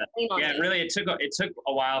appreciate that. Yeah, really, it took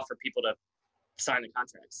a while for people to sign the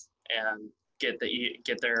contracts and get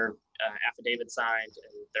their affidavit signed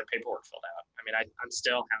and their paperwork filled out. I mean, I'm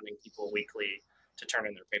still hounding people weekly to turn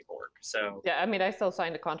in their paperwork. So yeah, I mean, I still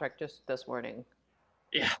signed a contract just this morning.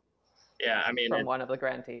 Yeah. I mean, from one of the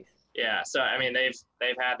grantees. Yeah, so I mean, they've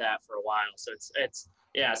had that for a while. So it's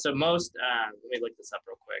yeah. So most let me look this up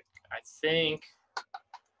real quick. I think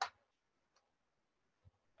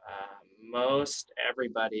most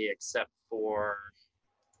everybody except for.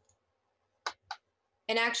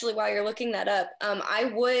 And actually, while you're looking that up, I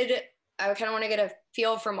kind of want to get a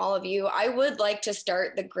feel from all of you. I would like to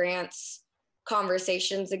start the grants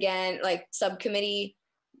conversations again, like subcommittee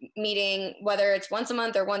meeting, whether it's once a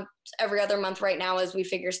month or once every other month right now as we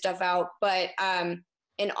figure stuff out. But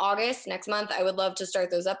in August, next month, I would love to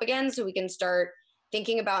start those up again so we can start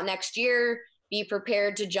thinking about next year, be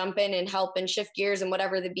prepared to jump in and help and shift gears and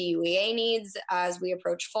whatever the BUEA needs as we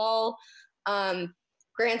approach fall.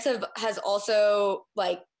 Grants has also,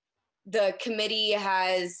 like, the committee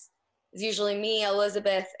is usually me,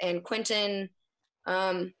 Elizabeth, and Quentin.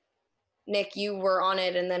 Nick, you were on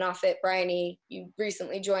it, and then off it, Bryony, you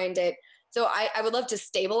recently joined it. So I would love to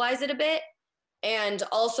stabilize it a bit. And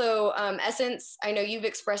also, Essence, I know you've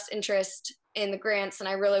expressed interest in the grants, and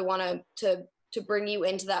I really want to bring you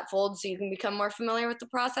into that fold so you can become more familiar with the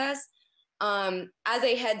process. As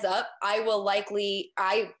a heads up, I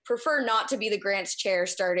prefer not to be the grants chair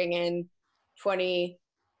starting in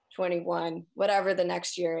 2021, whatever the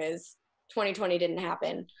next year is. 2020 didn't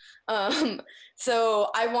happen. So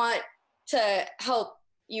I want to help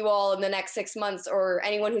you all in the next 6 months, or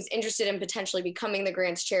anyone who's interested in potentially becoming the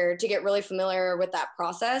grants chair, to get really familiar with that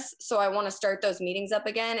process. So I want to start those meetings up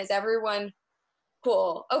again. Is everyone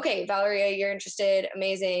cool? Okay, Valeria, you're interested.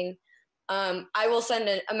 Amazing. I will send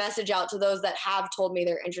a message out to those that have told me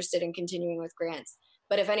they're interested in continuing with grants.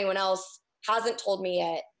 But if anyone else hasn't told me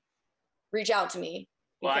yet, reach out to me.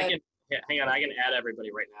 Well, I can, hang on, I can add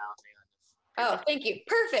everybody right now. Oh, thank you.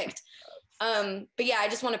 Perfect. But yeah, I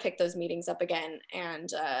just want to pick those meetings up again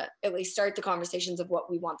and at least start the conversations of what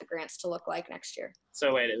we want the grants to look like next year.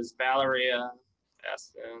 So wait, it was Valeria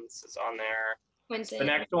Essence is on there. So the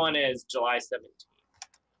next one is July 17th.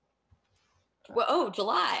 Well, oh,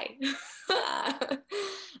 July.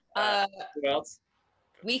 Who else?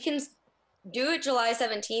 We can do it July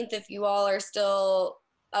 17th if you all are still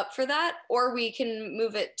up for that, or we can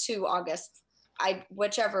move it to August.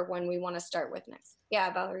 Whichever one we want to start with next.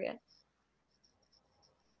 Yeah, Valeria.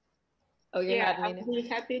 Oh, yeah, I'd be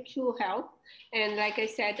happy to help. And like I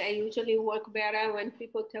said, I usually work better when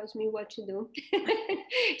people tells me what to do,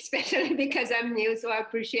 especially because I'm new. So I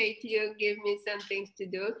appreciate you give me some things to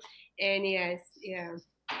do. And yes, yeah,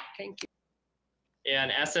 thank you. Yeah,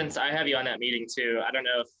 in essence, I have you on that meeting too. I don't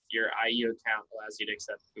know if your IU account allows you to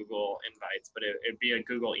accept Google invites, but it'd be a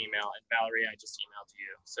Google email. And Valerie, I just emailed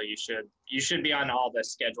you, so you should be on all the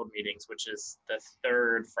scheduled meetings, which is the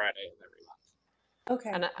third Friday of every month.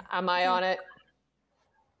 Okay. And am I on it?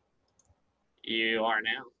 You are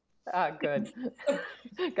now. Ah, good.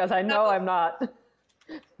 Because I know I'm not.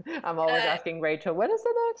 I'm always asking Rachel, when is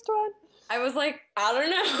the next one? I was like, I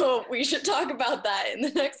don't know. We should talk about that in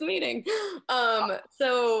the next meeting.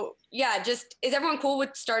 So yeah, just is everyone cool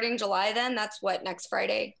with starting July then? That's what, next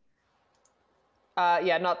Friday?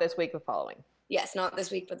 Yeah, not this week, the following. Yes, not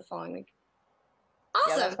this week, but the following week.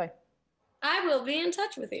 Awesome. Yeah, that's fine. I will be in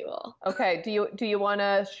touch with you all. Okay, do you want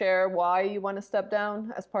to share why you want to step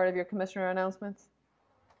down as part of your commissioner announcements?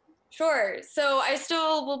 Sure. So I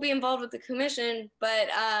still will be involved with the commission, but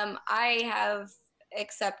I have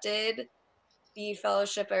accepted the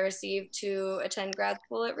fellowship I received to attend grad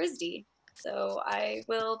school at RISD. So I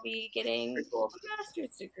will be getting a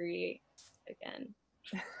master's degree again.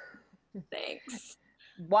 Thanks.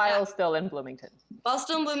 While still in Bloomington. While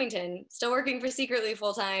still in Bloomington, still working for Secretly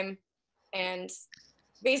full-time and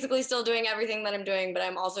basically still doing everything that I'm doing, but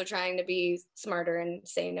I'm also trying to be smarter and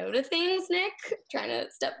say no to things, Nick, trying to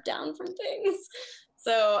step down from things.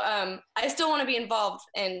 So I still want to be involved,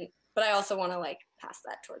 but I also want to like pass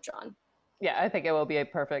that torch on. Yeah, I think it will be a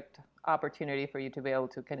perfect opportunity for you to be able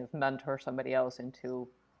to kind of mentor somebody else into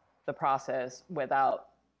the process without,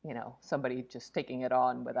 you know, somebody just taking it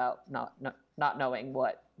on without not knowing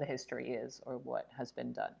what the history is or what has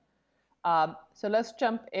been done. So let's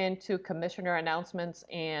jump into commissioner announcements,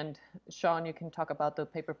 and Sean, you can talk about the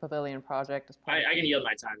paper pavilion project. As part I can yield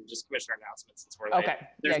my time. Just commissioner announcements since we're late. Okay,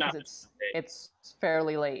 yeah, because it's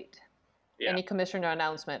fairly late. Yeah. Any commissioner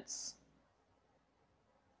announcements?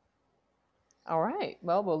 All right.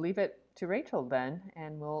 Well, we'll leave it to Rachel then,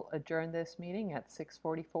 and we'll adjourn this meeting at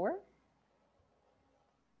 6:44.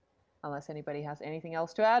 Unless anybody has anything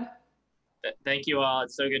else to add. Thank you all.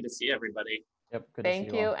 It's so good to see everybody. Yep. Good Thank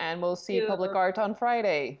to see you, all. and we'll see Public Art on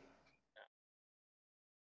Friday.